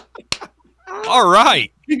 All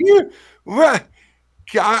right.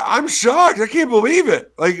 I'm shocked. I can't believe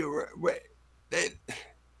it.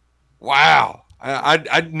 Wow.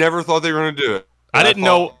 I never thought they were going to do it. I didn't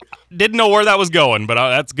know where that was going, but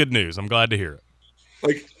that's good news. I'm glad to hear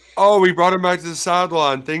it. We brought him back to the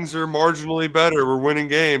sideline. Things are marginally better. We're winning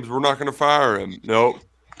games. We're not going to fire him. Nope.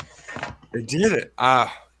 They did it.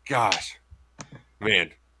 Gosh.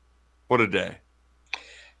 Man, what a day.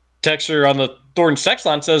 Texter on the Thornton sex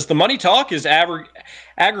line says the money talk is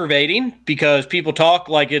aggravating because people talk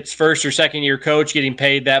like it's first or second year coach getting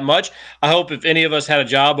paid that much. I hope if any of us had a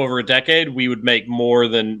job over a decade, we would make more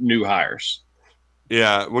than new hires.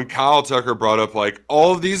 Yeah, when Kyle Tucker brought up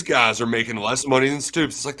all of these guys are making less money than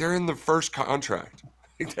Stoops, it's they're in the first contract.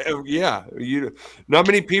 Yeah, not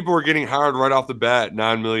many people are getting hired right off the bat,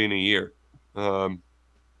 $9 million a year. That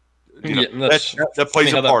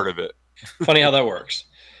plays a part of it. Funny how that works.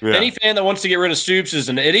 Yeah. Any fan that wants to get rid of Stoops is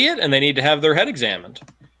an idiot, and they need to have their head examined.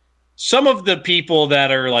 Some of the people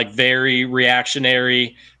that are very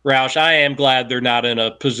reactionary, Roush, I am glad they're not in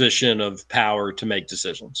a position of power to make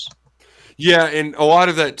decisions. Yeah, and a lot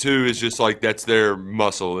of that too is just that's their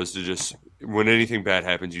muscle is to just when anything bad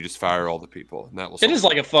happens, you just fire all the people, and that will. It is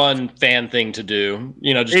a fun fan thing to do,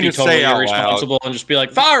 just be totally irresponsible and just be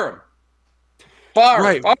fire him,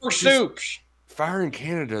 fire Stoops, firing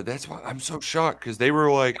Canada. That's why I'm so shocked because they were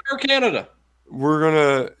fire Canada. We're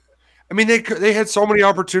gonna. I mean, they had so many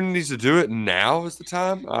opportunities to do it. And now is the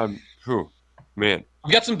time. Man.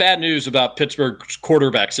 We've got some bad news about Pittsburgh's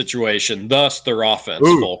quarterback situation, thus their offense,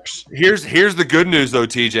 folks. Here's the good news, though,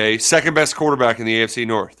 TJ. Second best quarterback in the AFC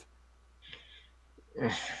North.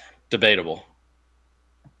 Debatable.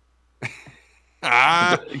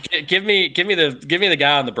 Give me the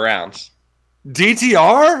guy on the Browns.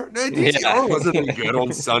 DTR? DTR wasn't good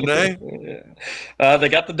on Sunday. They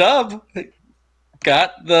got the dub.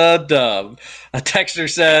 Got the dub. A texter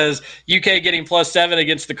says UK getting +7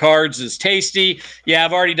 against the Cards is tasty. Yeah,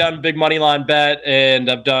 I've already done big money line bet, and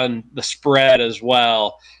I've done the spread as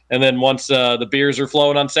well. And then once the beers are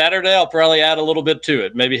flowing on Saturday, I'll probably add a little bit to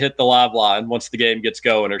it. Maybe hit the live line once the game gets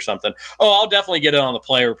going or something. I'll definitely get in on the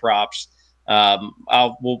player props.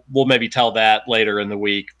 We'll maybe tell that later in the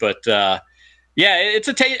week. But it's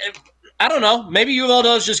I don't know. Maybe UL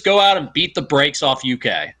does just go out and beat the brakes off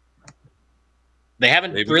UK. They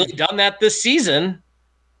haven't really done that this season.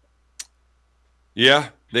 Yeah,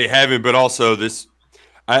 they haven't. But also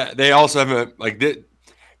they also haven't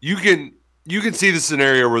You can see the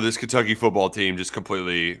scenario where this Kentucky football team just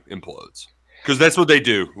completely implodes because that's what they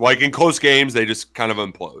do. In close games, they just kind of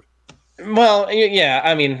implode. Well, yeah.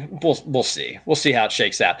 I mean, we'll see. We'll see how it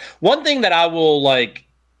shakes out. One thing that I will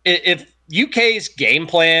if UK's game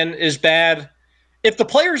plan is bad. If the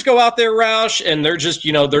players go out there, Roush, and they're just,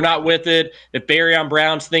 they're not with it, if Barryon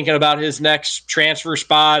Brown's thinking about his next transfer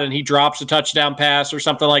spot and he drops a touchdown pass or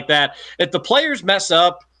something like that, if the players mess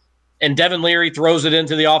up and Devin Leary throws it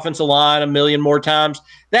into the offensive line a million more times,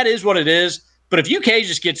 that is what it is. But if UK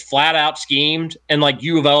just gets flat out schemed and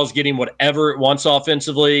U of L is getting whatever it wants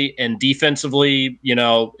offensively and defensively,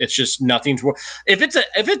 it's just nothing's worth. If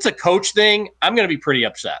it's a coach thing, I'm going to be pretty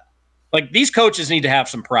upset. These coaches need to have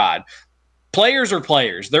some pride. Players are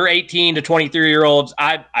players. They're 18 to 23-year-olds.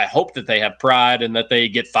 I hope that they have pride and that they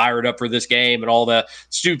get fired up for this game and all the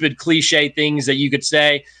stupid cliche things that you could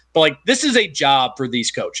say. But this is a job for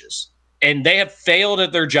these coaches. And they have failed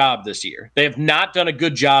at their job this year. They have not done a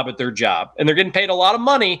good job at their job. And they're getting paid a lot of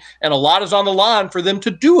money, and a lot is on the line for them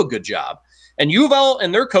to do a good job. And U of L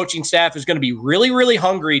and their coaching staff is going to be really, really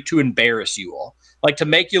hungry to embarrass you all, to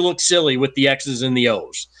make you look silly with the X's and the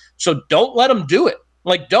O's. So don't let them do it.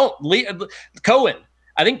 Don't leave Cohen.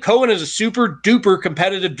 I think Cohen is a super duper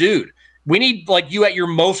competitive dude. We need you at your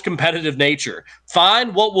most competitive nature.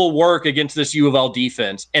 Find what will work against this U of L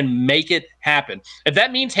defense and make it happen. If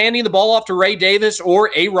that means handing the ball off to Ray Davis or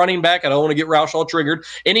a running back, I don't want to get Roush all triggered,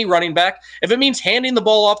 any running back. If it means handing the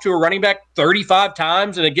ball off to a running back 35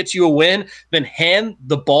 times and it gets you a win, then hand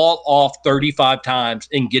the ball off 35 times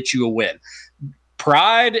and get you a win.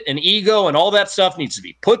 pride and ego and all that stuff needs to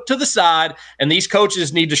be put to the side, and these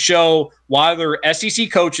coaches need to show why they're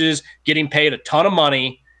SEC coaches getting paid a ton of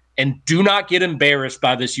money, and do not get embarrassed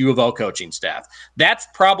by this U of L coaching staff. That's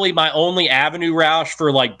probably my only avenue, Roush,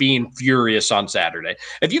 for like being furious on Saturday.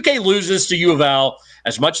 If UK loses to U of L,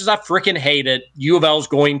 as much as I freaking hate it, U of L is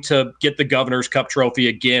going to get the Governor's Cup trophy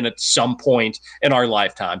again at some point in our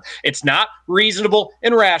lifetime. It's not reasonable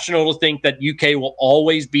and rational to think that UK will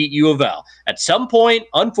always beat U of L. At some point,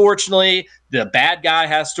 unfortunately, the bad guy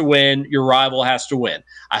has to win. Your rival has to win.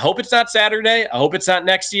 I hope it's not Saturday. I hope it's not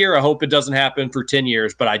next year. I hope it doesn't happen for 10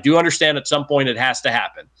 years. But I do understand at some point it has to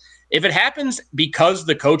happen. If it happens because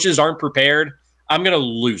the coaches aren't prepared, I'm going to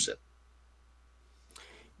lose it.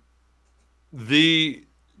 The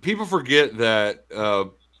people forget that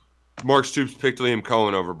Mark Stoops picked Liam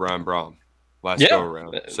Cohen over Brian Brohm last go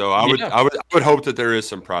around. So I would hope that there is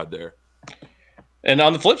some pride there. And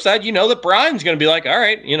on the flip side, you know that Brian's going to be like, all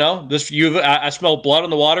right, you know, I smell blood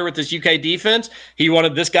on the water with this UK defense. He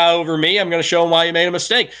wanted this guy over me. I'm going to show him why he made a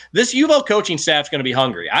mistake. This U of L coaching staff's going to be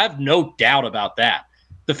hungry. I have no doubt about that.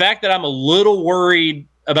 The fact that I'm a little worried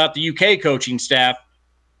about the UK coaching staff,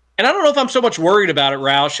 and I don't know if I'm so much worried about it,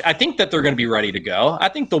 Roush. I think that they're going to be ready to go. I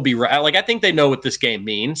think they'll be like, I think they know what this game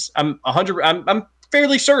means. I'm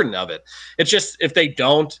fairly certain of it. It's just if they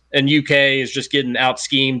don't, and UK is just getting out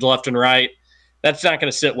schemed left and right, that's not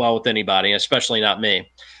going to sit well with anybody, especially not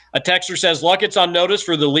me. A texter says, Luckett's on notice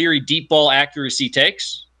for the Leary deep ball accuracy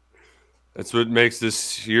takes. That's what makes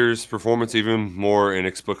this year's performance even more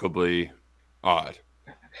inexplicably odd.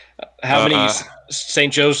 How many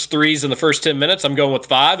St. Joe's threes in the first 10 minutes? I'm going with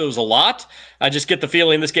 5. It was a lot. I just get the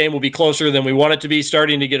feeling this game will be closer than we want it to be.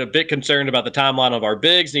 Starting to get a bit concerned about the timeline of our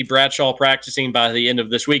bigs. Need Bradshaw practicing by the end of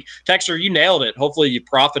this week. Texter, you nailed it. Hopefully you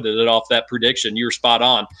profited it off that prediction. You were spot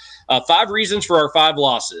on. 5 reasons for our 5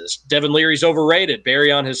 losses. Devin Leary's overrated.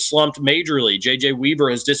 Barryon has slumped majorly. J.J. Weaver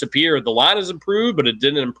has disappeared. The line has improved, but it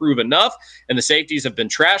didn't improve enough. And the safeties have been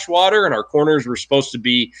trash water, and our corners were supposed to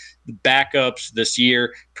be the backups this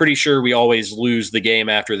year. Pretty sure we always lose the game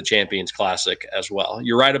after the Champions Classic as well.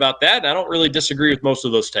 You're right about that, and I don't really disagree with most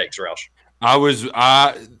of those takes, Roush. I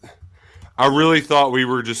really thought we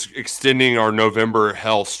were just extending our November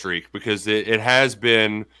hell streak because it has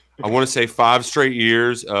been, I want to say, 5 straight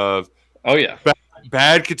years of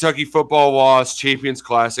bad Kentucky football loss, Champions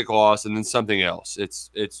Classic loss, and then something else.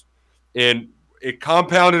 And it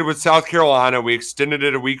compounded with South Carolina. We extended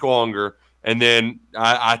it a week longer, and then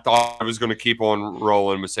I thought I was going to keep on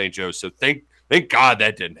rolling with St. Joe's. So thank God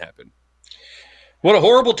that didn't happen. What a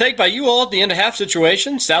horrible take by you all at the end of half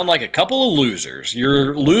situation. Sound like a couple of losers.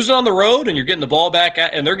 You're losing on the road and you're getting the ball back,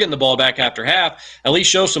 and they're getting the ball back after half. At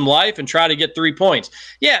least show some life and try to get 3 points.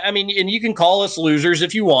 Yeah, I mean, and you can call us losers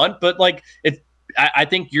if you want, but like I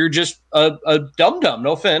think you're just a dum-dum,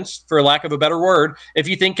 no offense, for lack of a better word, if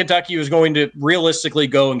you think Kentucky was going to realistically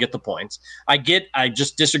go and get the points. I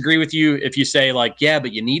just disagree with you if you say like, yeah,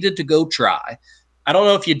 but you needed to go try. I don't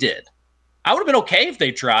know if you did. I would have been okay if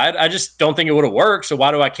they tried. I just don't think it would have worked. So why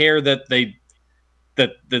do I care that they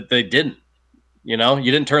didn't? You know,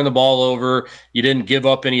 you didn't turn the ball over. You didn't give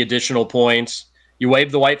up any additional points. You waved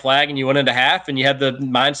the white flag and you went into half and you had the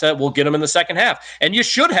mindset, we'll get them in the second half. And you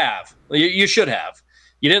should have. You should have.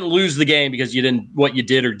 You didn't lose the game because you didn't what you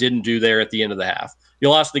did or didn't do there at the end of the half. You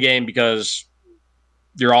lost the game because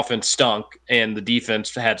your offense stunk and the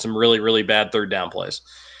defense had some really, really bad third down plays.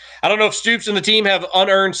 I don't know if Stoops and the team have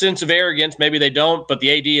unearned sense of arrogance. Maybe they don't, but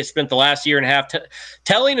the AD has spent the last year and a half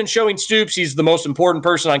telling and showing Stoops he's the most important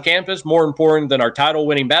person on campus, more important than our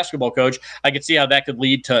title-winning basketball coach. I could see how that could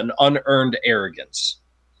lead to an unearned arrogance.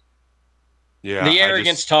 Yeah, the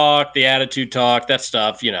arrogance talk, the attitude talk, that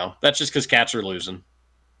stuff, you know, that's just because cats are losing.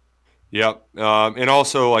 Yep. And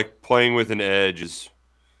also, like, playing with an edge is,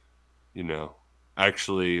 you know,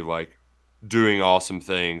 actually, like, doing awesome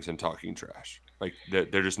things and talking trash. Like,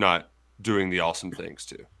 they're just not doing the awesome things,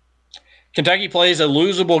 too. Kentucky plays a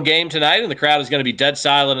losable game tonight, and the crowd is going to be dead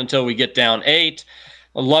silent until we get down 8.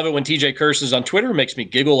 I love it when TJ curses on Twitter. Makes me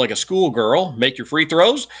giggle like a schoolgirl. Make your free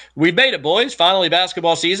throws. We've made it, boys. Finally,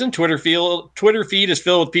 basketball season. Twitter feed is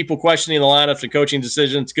filled with people questioning the lineups and coaching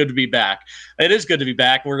decisions. It's good to be back. It is good to be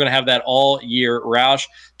back. We're going to have that all year, Roush.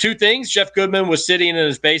 2 things. Jeff Goodman was sitting in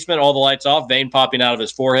his basement, all the lights off, vein popping out of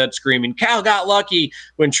his forehead, screaming, Cal got lucky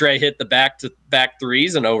when Trey hit the back-to-back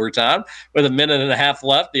threes in overtime. With a minute and a half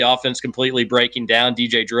left, the offense completely breaking down.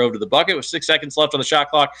 DJ drove to the bucket with 6 seconds left on the shot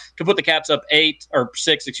clock to put the Cats up 7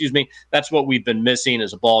 6, That's what we've been missing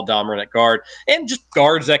is a ball dominant guard and just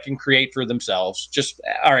guards that can create for themselves. Just,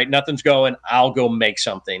 all right, nothing's going, I'll go make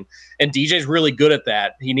something. And DJ's really good at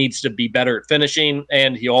that. He needs to be better at finishing,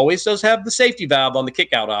 and he always does have the safety valve on the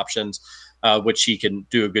kick out options, which he can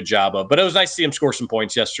do a good job of. But it was nice to see him score some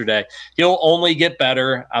points yesterday. He'll only get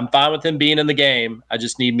better. I'm fine with him being in the game. I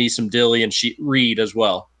just need me some Dilly and Reed as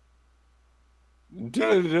well.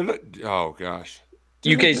 Oh, gosh.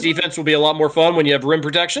 UK's defense will be a lot more fun when you have rim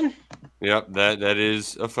protection. Yep, that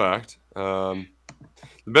is a fact. The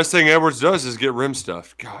best thing Edwards does is get rim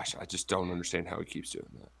stuff. Gosh, I just don't understand how he keeps doing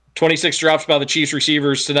that. 26 drops by the Chiefs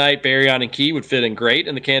receivers tonight. Berryon and Key would fit in great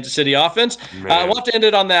in the Kansas City offense. We'll have to end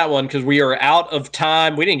it on that one because we are out of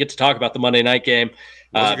time. We didn't get to talk about the Monday night game.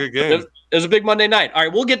 It was a good game. It was a big Monday night. All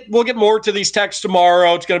right, we'll get more to these texts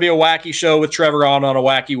tomorrow. It's going to be a wacky show with Trevor on a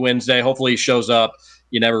wacky Wednesday. Hopefully he shows up.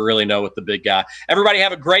 You never really know with the big guy. Everybody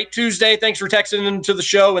have a great Tuesday. Thanks for texting into the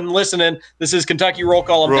show and listening. This is Kentucky Roll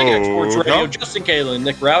Call on Big X Sports Radio. Justin Kalen,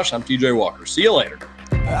 Nick Roush. I'm TJ Walker. See you later.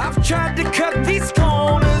 I've tried to cut these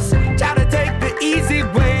corners.